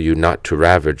order you not to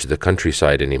ravage the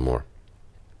countryside any more.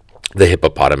 The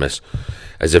hippopotamus,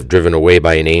 as if driven away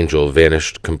by an angel,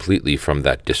 vanished completely from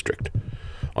that district.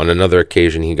 On another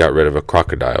occasion, he got rid of a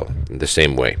crocodile in the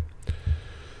same way.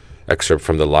 Excerpt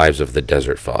from the Lives of the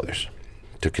Desert Fathers.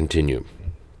 To continue.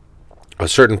 A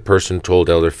certain person told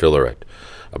Elder Philaret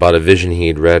about a vision he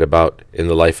had read about in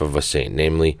the life of a saint,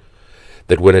 namely,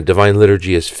 that when a divine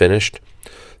liturgy is finished,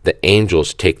 the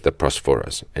angels take the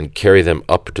prosphoras and carry them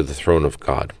up to the throne of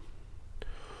God.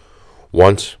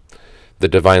 Once, the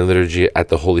divine liturgy at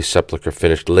the Holy Sepulchre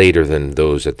finished later than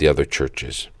those at the other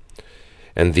churches,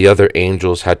 and the other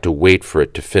angels had to wait for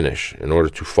it to finish in order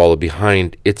to follow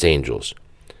behind its angels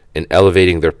in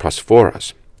elevating their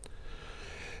prosphoras.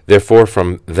 Therefore,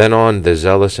 from then on, the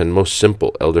zealous and most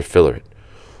simple Elder Philaret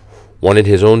wanted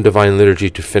his own divine liturgy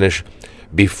to finish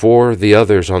before the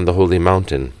others on the holy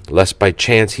mountain, lest by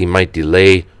chance he might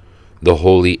delay the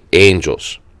holy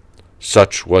angels.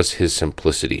 Such was his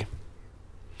simplicity.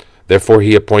 Therefore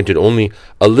he appointed only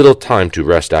a little time to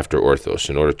rest after Orthos,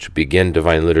 in order to begin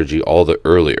divine liturgy all the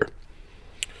earlier.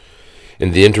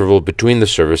 In the interval between the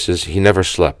services he never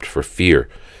slept, for fear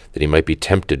that he might be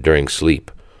tempted during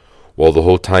sleep, while the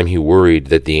whole time he worried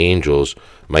that the angels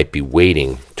might be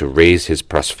waiting to raise his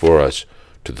prosphoras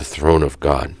to the throne of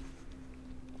God.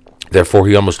 Therefore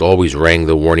he almost always rang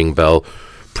the warning bell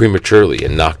prematurely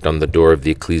and knocked on the door of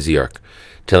the ecclesiarch,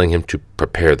 telling him to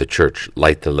prepare the church,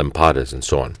 light the lampadas, and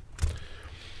so on.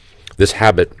 This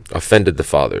habit offended the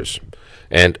fathers,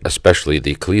 and especially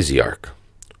the ecclesiarch,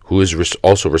 who is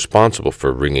also responsible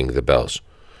for ringing the bells,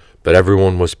 but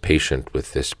everyone was patient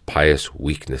with this pious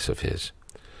weakness of his.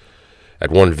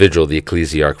 At one vigil, the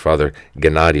ecclesiarch, Father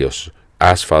Gennadios,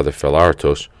 asked Father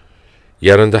Philaretos,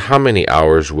 "Yeronda, how many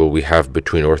hours will we have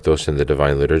between Orthos and the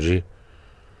Divine Liturgy?"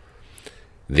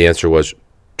 The answer was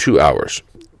 2 hours,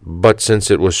 but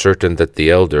since it was certain that the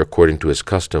elder, according to his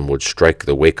custom, would strike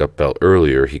the wake-up bell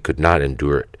earlier, he could not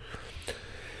endure it.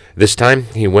 This time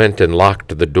he went and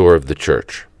locked the door of the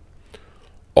church.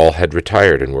 All had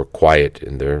retired and were quiet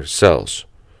in their cells.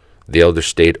 The elder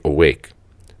stayed awake.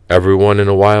 Every once in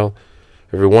a while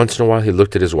he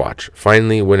looked at his watch.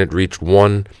 Finally, when it reached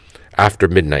 1 after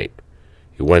midnight,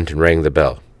 he went and rang the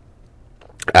bell.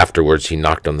 Afterwards he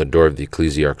knocked on the door of the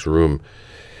ecclesiarch's room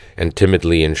and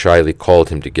timidly and shyly called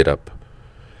him to get up.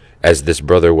 As this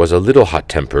brother was a little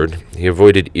hot-tempered, he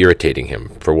avoided irritating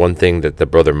him, for one thing that the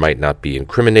brother might not be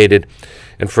incriminated,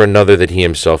 and for another that he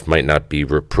himself might not be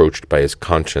reproached by his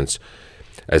conscience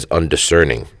as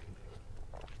undiscerning.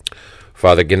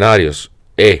 Father Gennadios,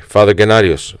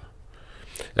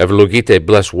 Evelogite,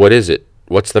 bless, what is it?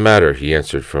 What's the matter?" he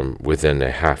answered from within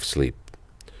a half-sleep.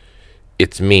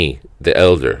 "It's me, the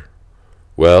elder.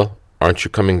 Well, aren't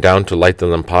you coming down to light the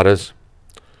lampadas?"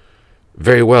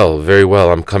 Very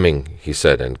well, I'm coming," he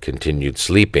said, and continued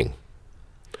sleeping.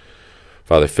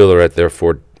 Father Philaret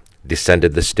therefore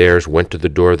descended the stairs, went to the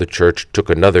door of the church, took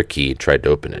another key, and tried to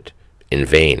open it. In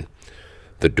vain.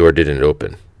 The door didn't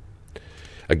open.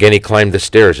 Again he climbed the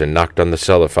stairs and knocked on the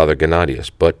cell of Father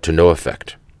Gennadius, but to no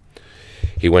effect.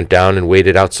 He went down and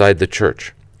waited outside the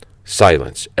church.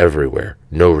 Silence everywhere,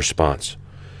 no response.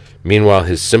 Meanwhile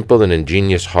his simple and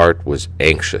ingenious heart was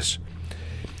anxious.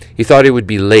 He thought he would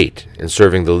be late in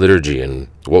serving the liturgy, and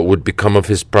what would become of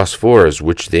his prosphores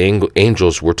which the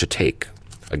angels were to take.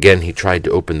 Again he tried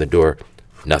to open the door.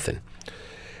 Nothing.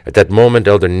 At that moment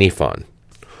Elder Niphon,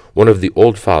 one of the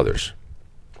old fathers,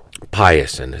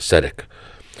 pious and ascetic,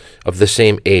 of the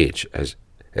same age as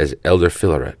Elder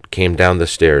Philaret, came down the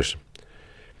stairs.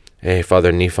 "Hey,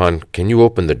 Father Niphon, can you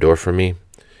open the door for me?"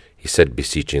 he said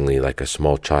beseechingly, like a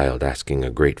small child asking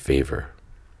a great favor.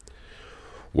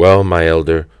 "Well, my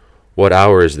elder, what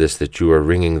hour is this that you are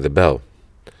ringing the bell?"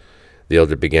 The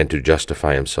elder began to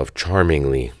justify himself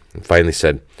charmingly, and finally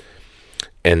said,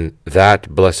 "And that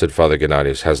blessed Father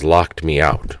Gennadius has locked me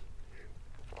out."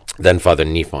 Then Father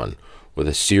Niphon, with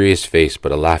a serious face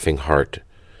but a laughing heart,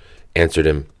 answered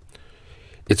him,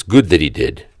 "It's good that he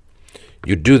did.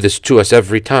 You do this to us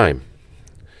every time."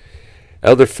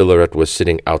 Elder Philaret was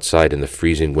sitting outside in the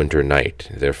freezing winter night,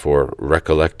 therefore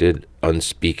recollected,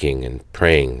 unspeaking, and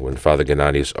praying when Father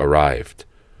Gennadius arrived,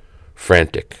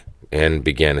 frantic, and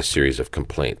began a series of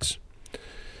complaints.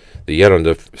 The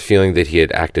Yerunda, feeling that he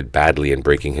had acted badly in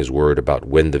breaking his word about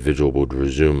when the vigil would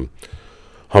resume,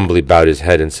 humbly bowed his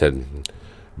head and said,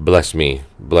 bless me,"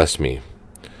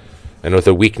 and with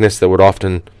a weakness that would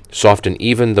often soften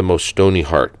even the most stony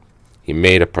heart, he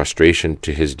made a prostration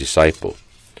to his disciple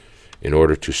in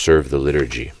order to serve the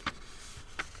liturgy.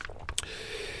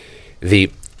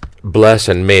 The "bless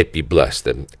and may it be blessed,"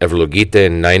 the "eυλογείτε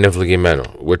and nein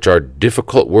ευλογημένο," which are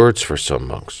difficult words for some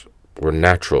monks, were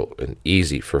natural and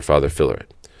easy for Father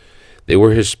Philaret. They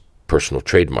were his personal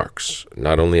trademarks,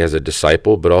 not only as a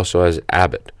disciple but also as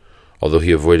abbot, although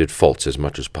he avoided faults as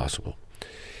much as possible.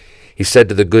 He said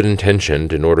to the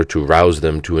good-intentioned in order to rouse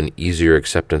them to an easier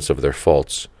acceptance of their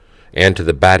faults, and to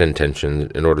the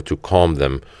bad-intentioned in order to calm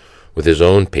them with his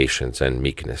own patience and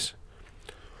meekness.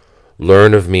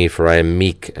 "Learn of me, for I am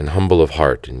meek and humble of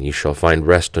heart, and ye shall find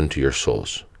rest unto your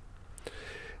souls."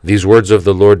 These words of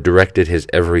the Lord directed his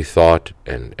every thought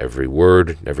and every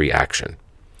word, every action.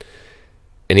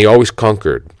 And he always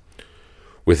conquered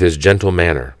with his gentle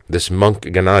manner. This monk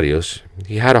Gennadius,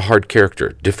 he had a hard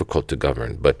character, difficult to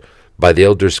govern, but by the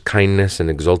elder's kindness and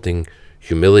exulting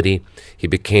humility, he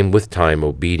became with time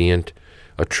obedient,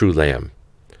 a true lamb.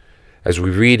 As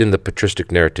we read in the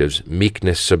patristic narratives,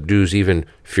 meekness subdues even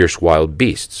fierce wild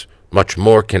beasts. Much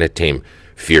more can it tame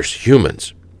fierce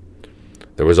humans.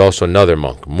 There was also another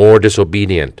monk, more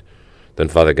disobedient than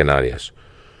Father Gennadius.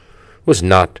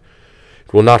 It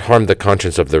will not harm the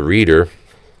conscience of the reader,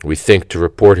 we think, to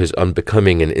report his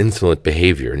unbecoming and insolent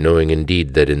behavior, knowing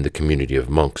indeed that in the community of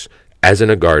monks, as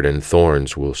in a garden,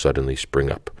 thorns will suddenly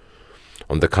spring up.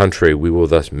 On the contrary, we will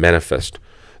thus manifest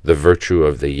the virtue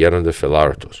of the Yerunda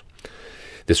Philaretos.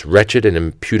 This wretched and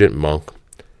impudent monk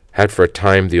had for a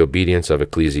time the obedience of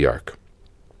ecclesiarch,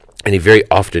 and he very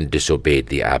often disobeyed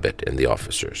the abbot and the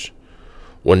officers.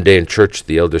 One day in church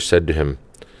the elder said to him,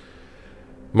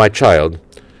 "My child,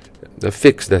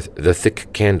 fix the thick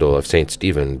candle of St.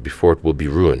 Stephen before it will be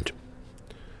ruined."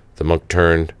 The monk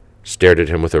turned, stared at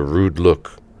him with a rude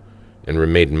look, and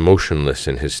remained motionless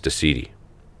in his stacidi.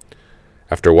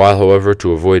 After a while, however,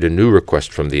 to avoid a new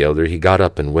request from the elder, he got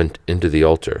up and went into the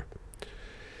altar.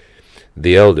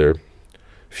 The elder,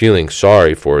 feeling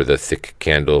sorry for the thick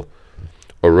candle,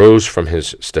 arose from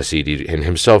his stacidi and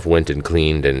himself went and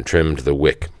cleaned and trimmed the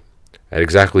wick. At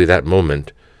exactly that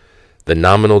moment, the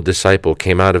nominal disciple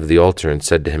came out of the altar and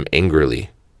said to him angrily,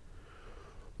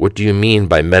 "What do you mean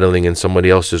by meddling in somebody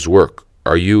else's work?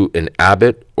 Are you an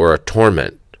abbot or a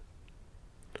torment?"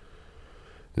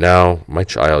 "Now, my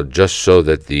child, just so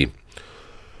that the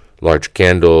large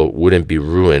candle wouldn't be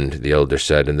ruined," the elder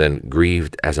said, and then,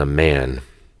 grieved as a man,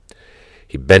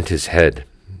 he bent his head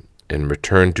and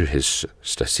returned to his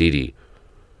stacidi,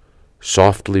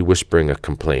 softly whispering a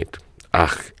complaint.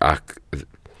 Ach,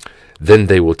 then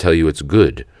they will tell you it's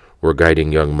good, were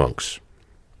guiding young monks.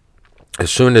 As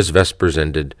soon as vespers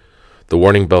ended, the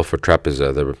warning bell for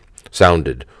trapeza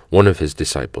sounded. One of his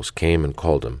disciples came and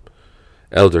called him,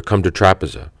 "Elder, come to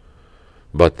trapeza."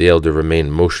 But the elder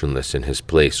remained motionless in his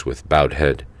place with bowed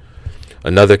head.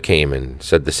 Another came and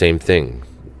said the same thing.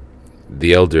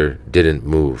 The elder didn't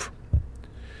move.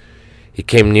 He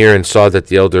came near and saw that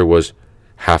the elder was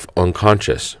half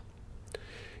unconscious.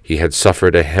 He had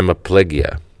suffered a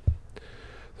hemiplegia.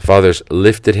 The fathers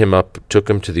lifted him up, took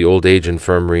him to the old age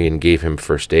infirmary, and gave him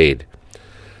first aid.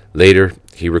 Later,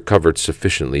 he recovered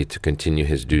sufficiently to continue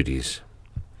his duties.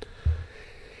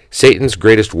 Satan's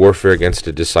greatest warfare against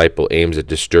a disciple aims at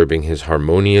disturbing his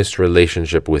harmonious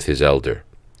relationship with his elder.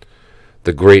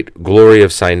 The great glory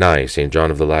of Sinai, St. John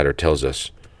of the Ladder tells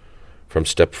us, from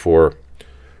step 4,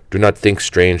 "Do not think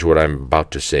strange what I am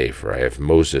about to say, for I have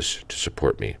Moses to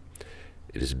support me.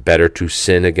 It is better to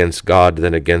sin against God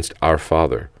than against our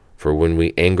Father, for when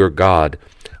we anger God,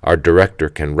 our director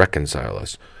can reconcile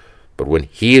us. But when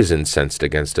he is incensed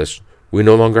against us, we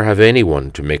no longer have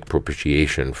anyone to make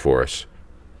propitiation for us."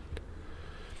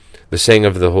 The saying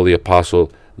of the Holy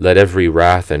Apostle, "Let every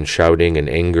wrath and shouting and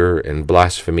anger and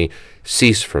blasphemy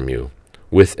cease from you,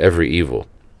 with every evil,"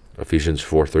 Ephesians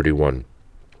 4:31,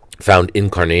 found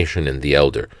incarnation in the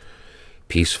elder.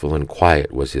 Peaceful and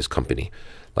quiet was his company,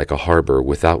 like a harbor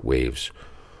without waves,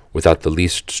 without the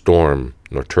least storm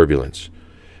nor turbulence.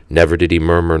 Never did he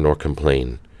murmur nor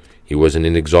complain. He was an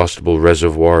inexhaustible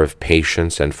reservoir of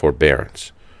patience and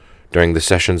forbearance. During the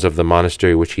sessions of the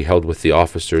monastery which he held with the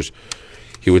officers,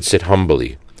 he would sit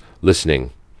humbly,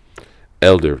 listening.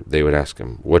 "Elder," they would ask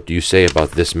him, "what do you say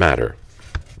about this matter?"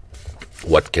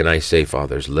 "What can I say,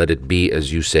 fathers? Let it be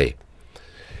as you say."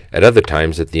 At other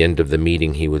times, at the end of the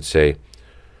meeting, he would say,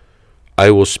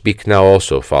 "I will speak now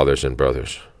also, fathers and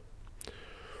brothers.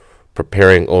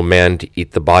 Preparing, O man, to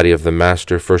eat the body of the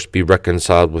Master, first be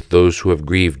reconciled with those who have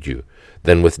grieved you,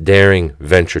 then with daring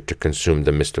venture to consume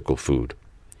the mystical food."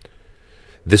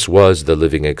 This was the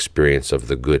living experience of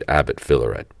the good Abbot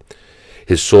Philaret.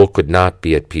 His soul could not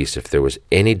be at peace if there was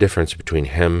any difference between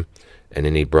him and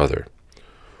any brother.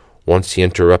 Once he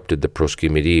interrupted the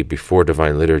proskimidi before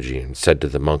Divine Liturgy and said to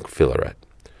the monk Philaret,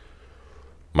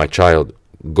 "My child,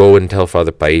 go and tell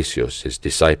Father Paisios, his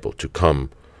disciple, to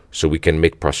come so we can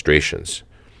make prostrations.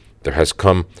 There has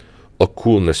come a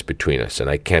coolness between us, and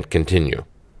I can't continue."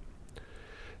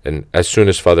 And as soon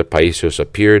as Father Paisios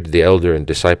appeared, the elder and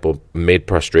disciple made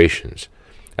prostrations,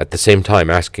 at the same time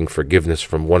asking forgiveness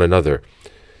from one another.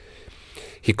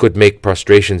 He could make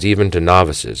prostrations even to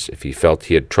novices if he felt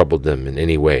he had troubled them in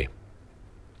any way.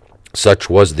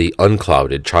 Such was the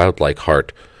unclouded, childlike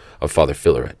heart of Father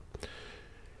Philaret.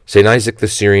 St. Isaac the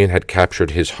Syrian had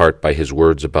captured his heart by his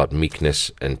words about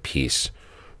meekness and peace,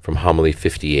 from Homily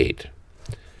 58.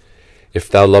 "If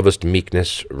thou lovest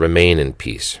meekness, remain in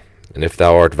peace. And if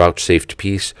thou art vouchsafed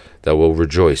peace, thou wilt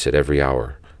rejoice at every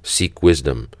hour. Seek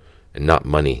wisdom, and not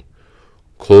money.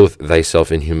 Clothe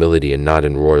thyself in humility, and not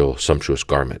in royal, sumptuous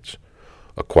garments.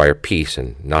 Acquire peace,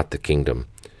 and not the kingdom.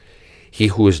 He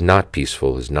who is not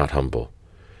peaceful is not humble,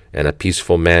 and a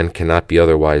peaceful man cannot be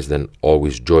otherwise than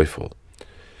always joyful.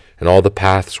 In all the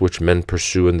paths which men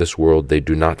pursue in this world, they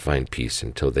do not find peace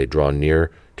until they draw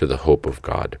near to the hope of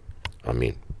God."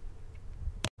 Amen.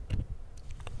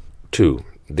 2.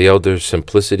 The elder's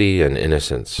simplicity and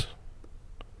innocence.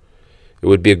 It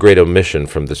would be a great omission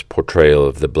from this portrayal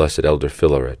of the blessed elder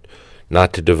Philaret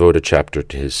not to devote a chapter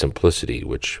to his simplicity,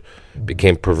 which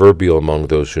became proverbial among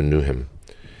those who knew him.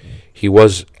 He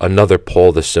was another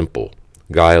Paul the Simple,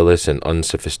 guileless and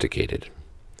unsophisticated.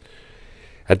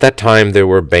 At that time there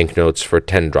were banknotes for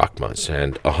 10 drachmas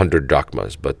and 100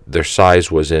 drachmas, but their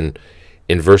size was in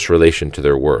inverse relation to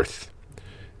their worth.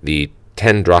 The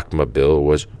 10 drachma bill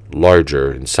was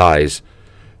larger in size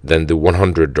than the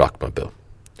 100 drachma bill.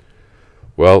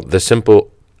 Well, the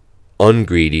simple,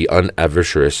 ungreedy,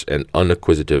 unavaricious, and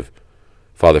unacquisitive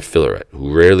Father Philaret,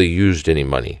 who rarely used any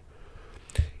money,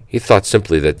 he thought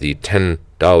simply that the $10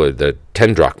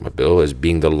 drachma bill, as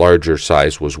being the larger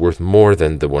size, was worth more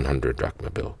than the 100 drachma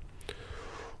bill.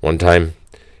 One time,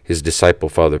 his disciple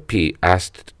Father P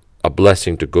asked a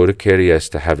blessing to go to Karembeles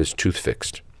to have his tooth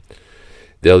fixed.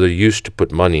 The elder used to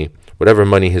put money, whatever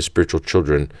money his spiritual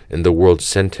children in the world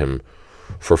sent him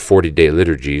for 40-day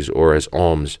liturgies or as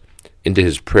alms, into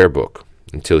his prayer book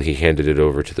until he handed it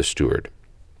over to the steward.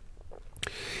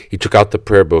 He took out the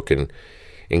prayer book and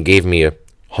gave me a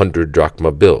 100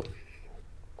 drachma bill.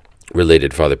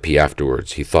 Related Father P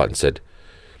afterwards, he thought and said,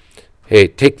 "Hey,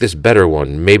 take this better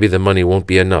one, maybe the money won't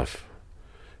be enough."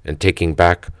 And taking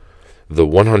back the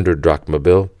 100 drachma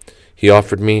bill, he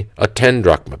offered me a 10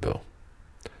 drachma bill.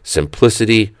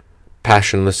 Simplicity,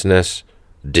 passionlessness,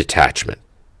 detachment.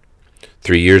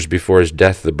 3 years before his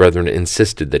death, the brethren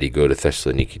insisted that he go to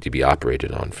Thessaloniki to be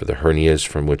operated on for the hernias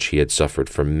from which he had suffered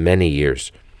for many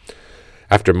years.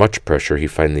 After much pressure, he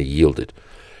finally yielded.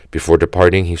 Before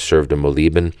departing, he served a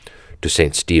moleben to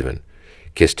St. Stephen,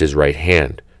 kissed his right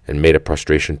hand, and made a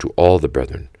prostration to all the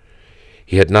brethren.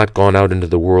 He had not gone out into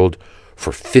the world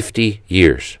for 50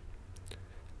 years.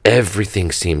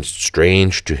 Everything seemed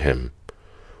strange to him.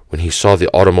 When he saw the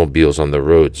automobiles on the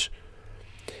roads,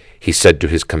 he said to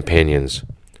his companions,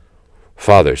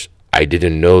 "Fathers, I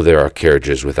didn't know there are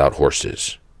carriages without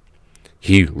horses."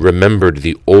 He remembered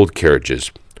the old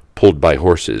carriages pulled by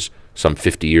horses some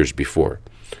 50 years before.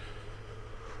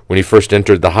 When he first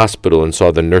entered the hospital and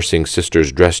saw the nursing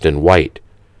sisters dressed in white,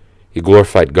 he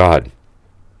glorified God.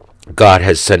 "God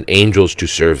has sent angels to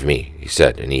serve me," he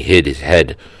said, and he hid his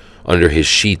head under his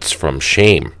sheets from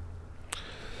shame.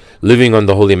 Living on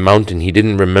the holy mountain, he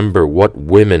didn't remember what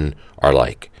women are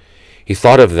like. He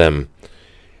thought of them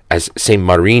as Saint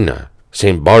Marina,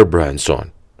 Saint Barbara, and so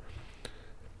on.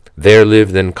 There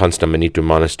lived in Constamonitou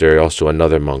Monastery also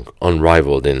another monk,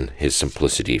 unrivaled in his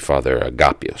simplicity, Father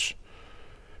Agapios,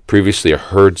 previously a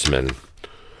herdsman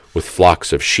with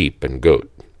flocks of sheep and goat.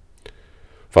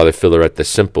 Father Philaret the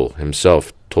Simple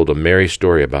himself told a merry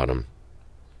story about him.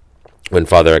 When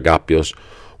Father Agapios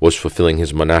was fulfilling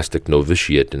his monastic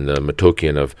novitiate in the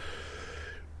Metochian of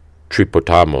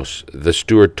Tripotamos, the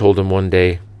steward told him one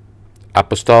day,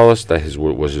 "Apostolos," that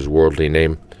was his worldly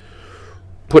name,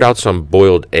 "put out some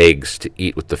boiled eggs to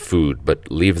eat with the food, but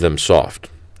leave them soft."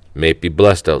 "May it be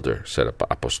blessed, elder," said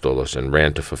Apostolos, and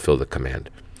ran to fulfill the command.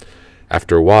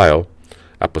 After a while,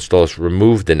 Apostolos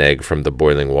removed an egg from the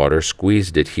boiling water,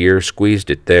 squeezed it here, squeezed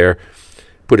it there,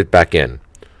 put it back in.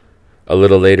 A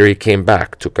little later he came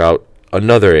back, took out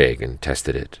another egg and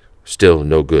tested it. Still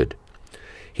no good.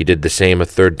 He did the same a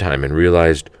third time and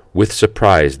realized with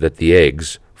surprise that the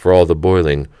eggs, for all the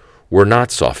boiling, were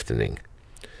not softening.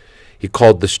 He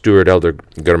called the steward, Elder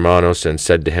Germanos, and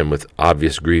said to him with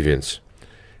obvious grievance,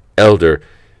 "Elder,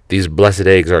 these blessed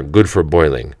eggs aren't good for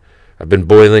boiling. I've been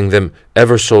boiling them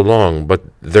ever so long, but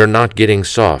they're not getting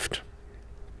soft."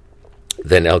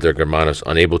 Then Elder Germanos,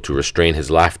 unable to restrain his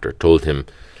laughter, told him,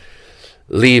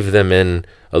 "Leave them in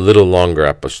a little longer,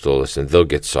 Apostolos, and they'll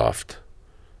get soft."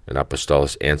 And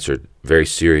Apostolos answered very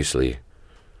seriously,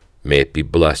 "May it be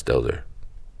blessed, elder."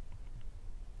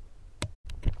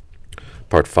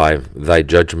 Part 5. Thy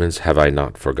judgments have I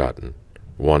not forgotten.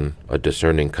 1. A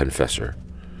discerning confessor.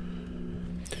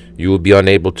 You will be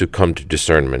unable to come to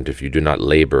discernment if you do not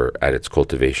labor at its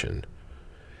cultivation.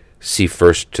 See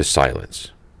first to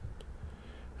silence.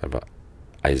 About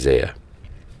Isaiah.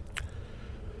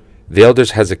 The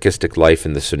elder's hesychastic life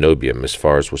in the cenobium, as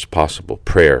far as was possible,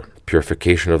 prayer,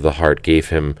 purification of the heart, gave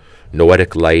him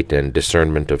noetic light and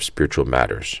discernment of spiritual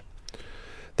matters.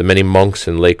 The many monks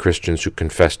and lay Christians who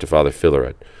confessed to Father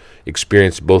Philaret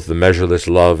experienced both the measureless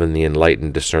love and the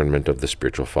enlightened discernment of the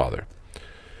spiritual father.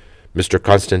 Mr.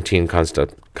 Constantine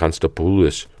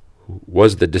Constantopoulos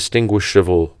was the distinguished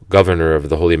civil governor of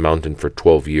the Holy Mountain for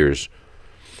 12 years,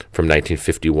 from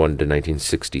 1951 to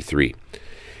 1963.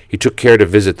 He took care to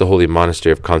visit the holy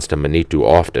monastery of Constamonitou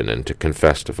often and to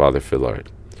confess to Father Philaret.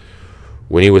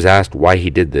 When he was asked why he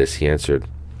did this, he answered,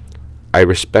 "I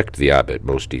respect the abbot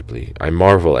most deeply. I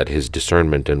marvel at his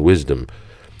discernment and wisdom,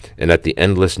 and at the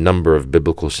endless number of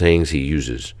biblical sayings he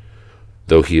uses,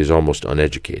 though he is almost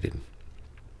uneducated."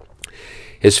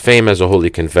 His fame as a holy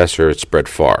confessor had spread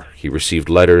far. He received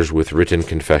letters with written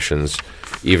confessions,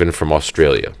 even from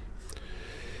Australia.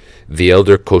 The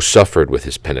elder co-suffered with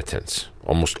his penitents.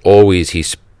 Almost always he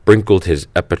sprinkled his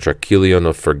epitrachilion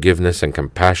of forgiveness and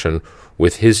compassion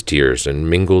with his tears and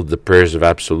mingled the prayers of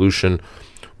absolution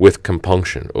with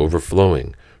compunction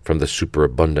overflowing from the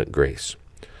superabundant grace.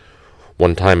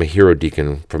 One time a hero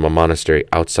deacon from a monastery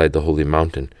outside the holy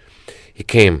mountain, he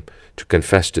came to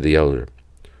confess to the elder.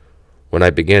 When I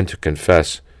began to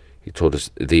confess, he told us,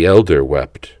 the elder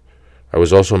wept. I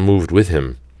was also moved with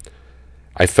him.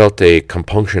 I felt a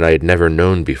compunction I had never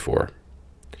known before.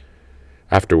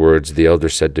 Afterwards, the elder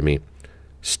said to me,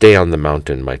 "Stay on the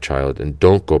mountain, my child, and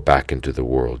don't go back into the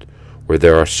world, where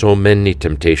there are so many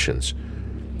temptations.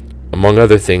 Among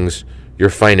other things, your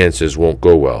finances won't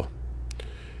go well.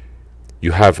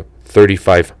 You have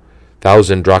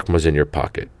 35,000 drachmas in your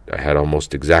pocket." I had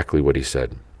almost exactly what he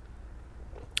said.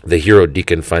 The hero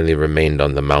deacon finally remained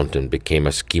on the mountain, became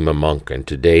a schema monk, and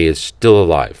today is still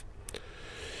alive.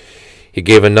 He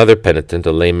gave another penitent,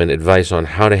 a layman, advice on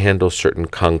how to handle certain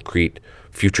concrete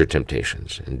future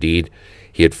temptations. Indeed,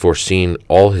 he had foreseen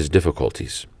all his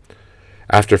difficulties.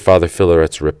 After Father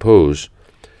Philaret's repose,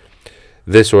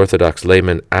 this Orthodox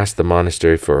layman asked the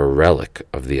monastery for a relic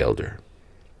of the elder.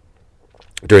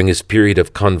 During his period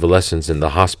of convalescence in the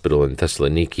hospital in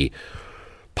Thessaloniki,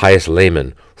 pious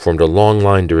laymen formed a long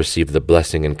line to receive the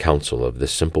blessing and counsel of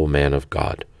this simple man of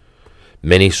God.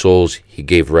 Many souls he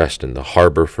gave rest in the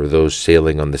harbor for those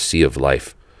sailing on the sea of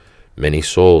life. Many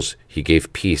souls he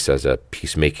gave peace as a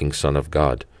peacemaking Son of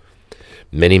God.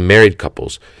 Many married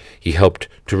couples he helped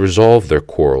to resolve their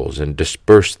quarrels and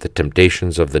disperse the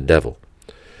temptations of the devil.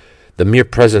 The mere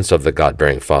presence of the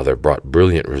God-bearing Father brought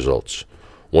brilliant results.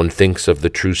 One thinks of the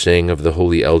true saying of the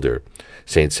Holy Elder,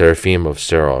 Saint Seraphim of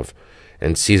Sarov,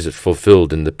 and sees it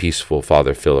fulfilled in the peaceful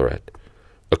Father Philaret.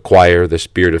 Acquire the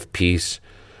spirit of peace,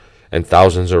 and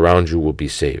thousands around you will be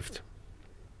saved.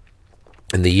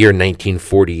 In the year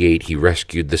 1948, he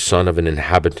rescued the son of an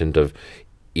inhabitant of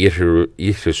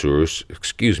ATHOS,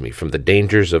 from the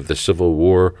dangers of the Civil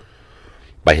War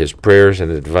by his prayers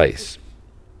and advice.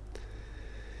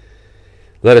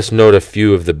 Let us note a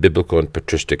few of the biblical and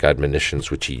patristic admonitions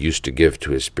which he used to give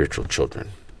to his spiritual children.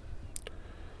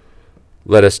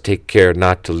 Let us take care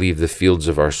not to leave the fields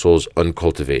of our souls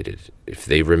uncultivated. If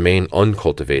they remain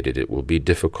uncultivated, it will be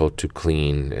difficult to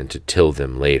clean and to till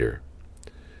them later.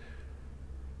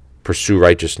 Pursue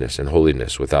righteousness and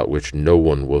holiness, without which no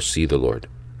one will see the Lord.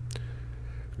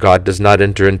 God does not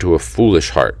enter into a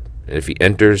foolish heart, and if he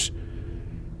enters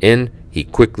in, he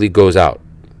quickly goes out.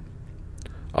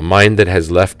 A mind that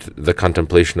has left the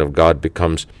contemplation of God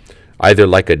becomes either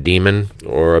like a demon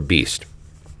or a beast.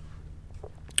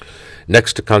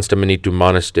 Next to Constamonitou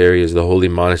Monastery is the holy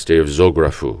monastery of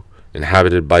Zographou,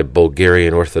 inhabited by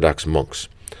Bulgarian Orthodox monks.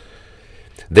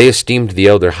 They esteemed the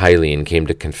elder highly and came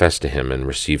to confess to him and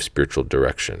receive spiritual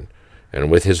direction. And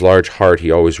with his large heart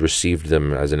he always received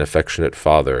them as an affectionate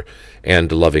father and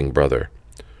loving brother.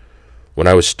 When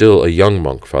I was still a young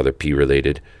monk, Father P.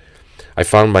 related, I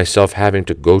found myself having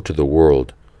to go to the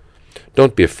world.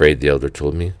 Don't be afraid, the elder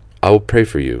told me. I will pray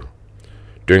for you.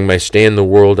 During my stay in the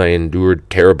world I endured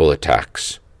terrible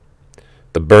attacks.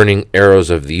 The burning arrows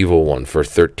of the evil one for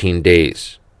 13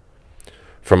 days.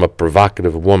 From a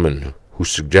provocative woman who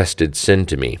suggested sin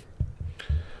to me.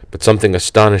 But something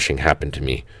astonishing happened to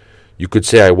me. You could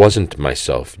say I wasn't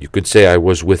myself. You could say I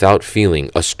was without feeling,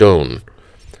 a stone.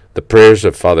 The prayers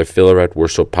of Father Philaret were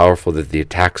so powerful that the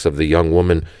attacks of the young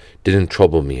woman didn't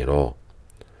trouble me at all.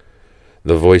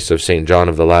 The voice of St. John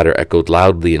of the Ladder echoed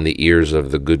loudly in the ears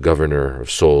of the good governor of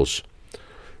souls.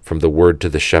 From the word to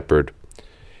the shepherd,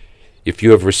 if you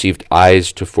have received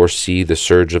eyes to foresee the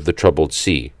surge of the troubled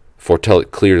sea, foretell it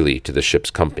clearly to the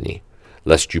ship's company,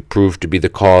 lest you prove to be the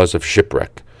cause of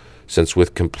shipwreck, since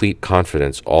with complete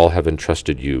confidence all have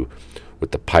entrusted you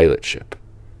with the pilot ship.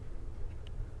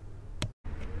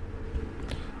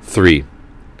 3.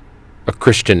 A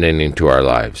Christian ending to our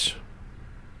lives.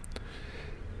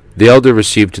 The elder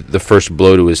received the first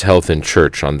blow to his health in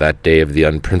church on that day of the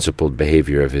unprincipled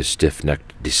behavior of his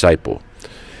stiff-necked disciple.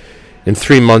 In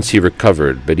 3 months he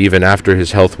recovered, but even after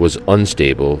his health was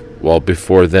unstable, while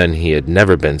before then he had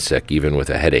never been sick, even with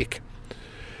a headache.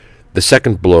 The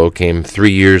second blow came 3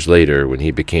 years later when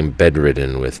he became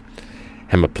bedridden with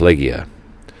hemiplegia.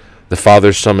 The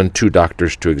father summoned 2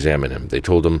 doctors to examine him. They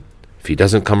told him, if he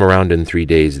doesn't come around in 3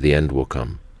 days, the end will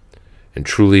come. And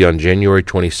truly, on January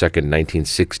 22nd,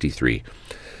 1963,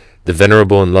 the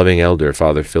venerable and loving elder,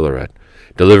 Father Philaret,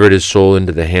 delivered his soul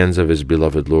into the hands of his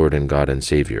beloved Lord and God and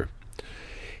Savior.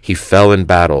 He fell in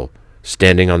battle,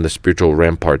 standing on the spiritual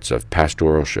ramparts of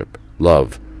pastoralship,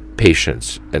 love,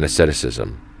 patience, and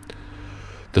asceticism.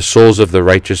 The souls of the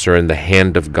righteous are in the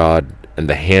hand of God, and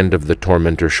the hand of the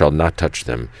tormentor shall not touch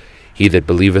them. He that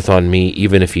believeth on me,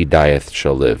 even if he dieth,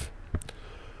 shall live.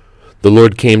 The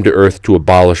Lord came to earth to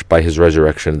abolish by his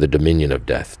resurrection the dominion of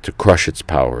death, to crush its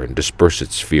power and disperse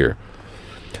its fear.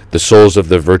 The souls of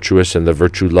the virtuous and the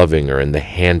virtue-loving are in the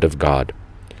hand of God.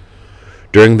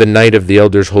 During the night of the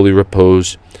elder's holy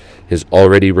repose, his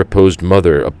already reposed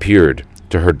mother appeared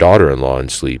to her daughter-in-law in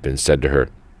sleep and said to her,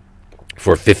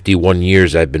 for 51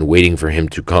 years I have been waiting for him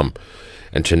to come,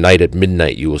 and tonight at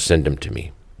midnight you will send him to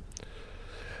me.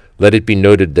 Let it be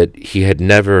noted that he had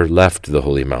never left the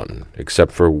holy mountain,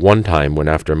 except for one time when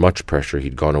after much pressure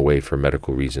he'd gone away for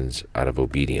medical reasons out of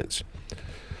obedience.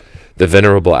 The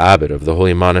venerable abbot of the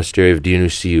holy monastery of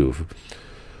Dionysiou,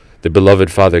 the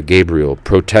beloved Father Gabriel,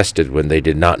 protested when they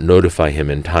did not notify him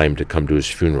in time to come to his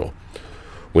funeral.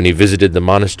 When he visited the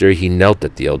monastery, he knelt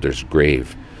at the elder's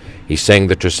grave. He sang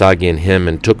the Trisagion hymn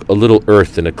and took a little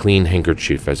earth and a clean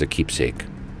handkerchief as a keepsake.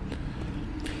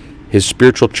 His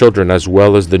spiritual children, as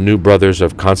well as the new brothers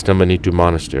of Constamonitou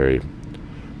Monastery,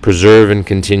 preserve and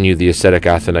continue the ascetic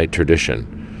Athonite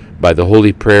tradition by the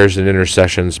holy prayers and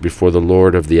intercessions before the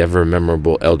Lord of the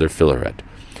ever-memorable Elder Philaret,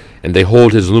 and they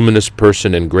hold his luminous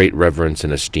person in great reverence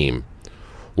and esteem.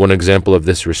 One example of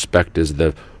this respect is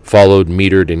the followed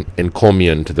metered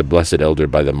encomium to the blessed elder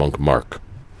by the monk Mark.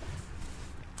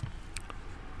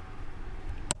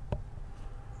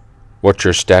 What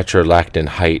your stature lacked in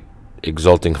height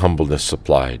exalting humbleness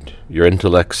supplied. Your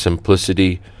intellect's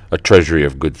simplicity, a treasury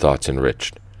of good thoughts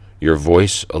enriched. Your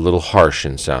voice, a little harsh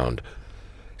in sound,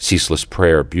 ceaseless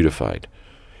prayer beautified.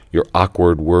 Your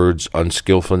awkward words,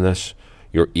 unskillfulness,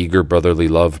 your eager brotherly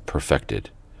love perfected.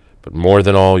 But more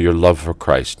than all, your love for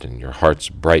Christ and your heart's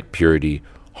bright purity,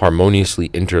 harmoniously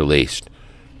interlaced.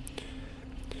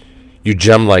 You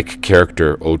gem-like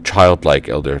character, O childlike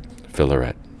Elder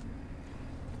Philaret.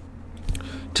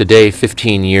 Today,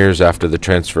 15 years after the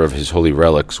transfer of his holy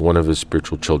relics, one of his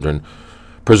spiritual children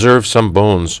preserves some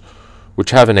bones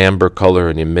which have an amber color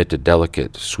and emit a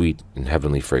delicate, sweet, and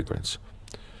heavenly fragrance.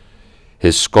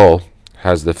 His skull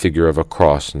has the figure of a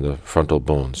cross in the frontal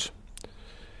bones.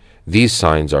 These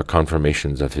signs are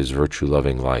confirmations of his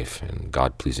virtue-loving life and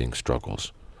God-pleasing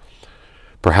struggles.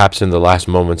 Perhaps in the last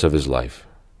moments of his life,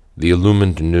 the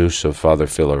illumined noose of Father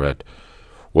Philaret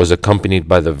was accompanied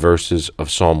by the verses of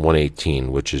Psalm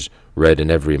 118, which is read in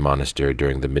every monastery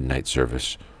during the midnight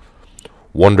service.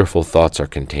 Wonderful thoughts are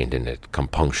contained in it: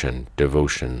 compunction,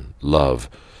 devotion, love,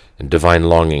 and divine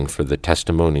longing for the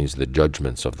testimonies, the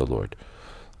judgments of the Lord,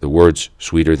 the words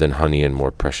sweeter than honey and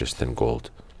more precious than gold.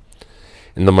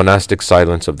 In the monastic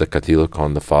silence of the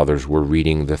Catholicon, the fathers were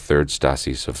reading the third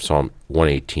stasis of Psalm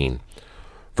 118,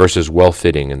 verses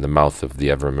well-fitting in the mouth of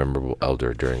the ever-memorable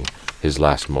elder during his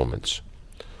last moments.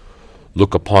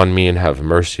 Look upon me and have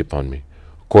mercy upon me,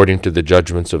 according to the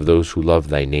judgments of those who love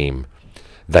thy name.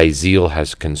 Thy zeal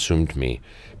has consumed me,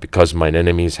 because mine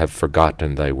enemies have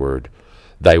forgotten thy word.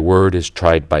 Thy word is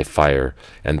tried by fire,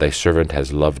 and thy servant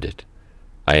has loved it.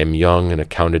 I am young and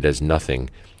accounted as nothing,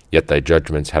 yet thy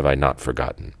judgments have I not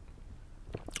forgotten.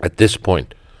 At this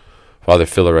point, Father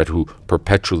Philaret, who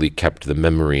perpetually kept the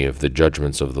memory of the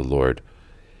judgments of the Lord,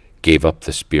 gave up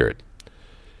the spirit.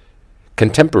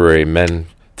 Contemporary men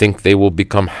think they will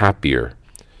become happier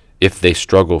if they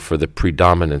struggle for the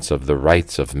predominance of the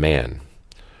rights of man.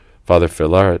 Father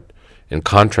Philaret, in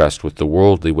contrast with the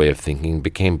worldly way of thinking,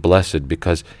 became blessed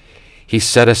because he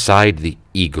set aside the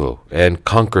ego and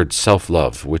conquered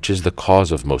self-love, which is the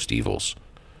cause of most evils.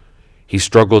 He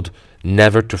struggled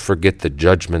never to forget the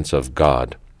judgments of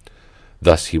God.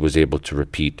 Thus he was able to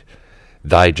repeat,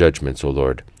 Thy judgments, O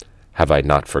Lord, have I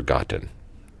not forgotten.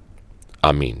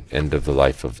 Amen. End of the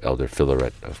life of Elder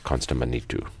Philaret of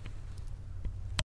Constamonitou.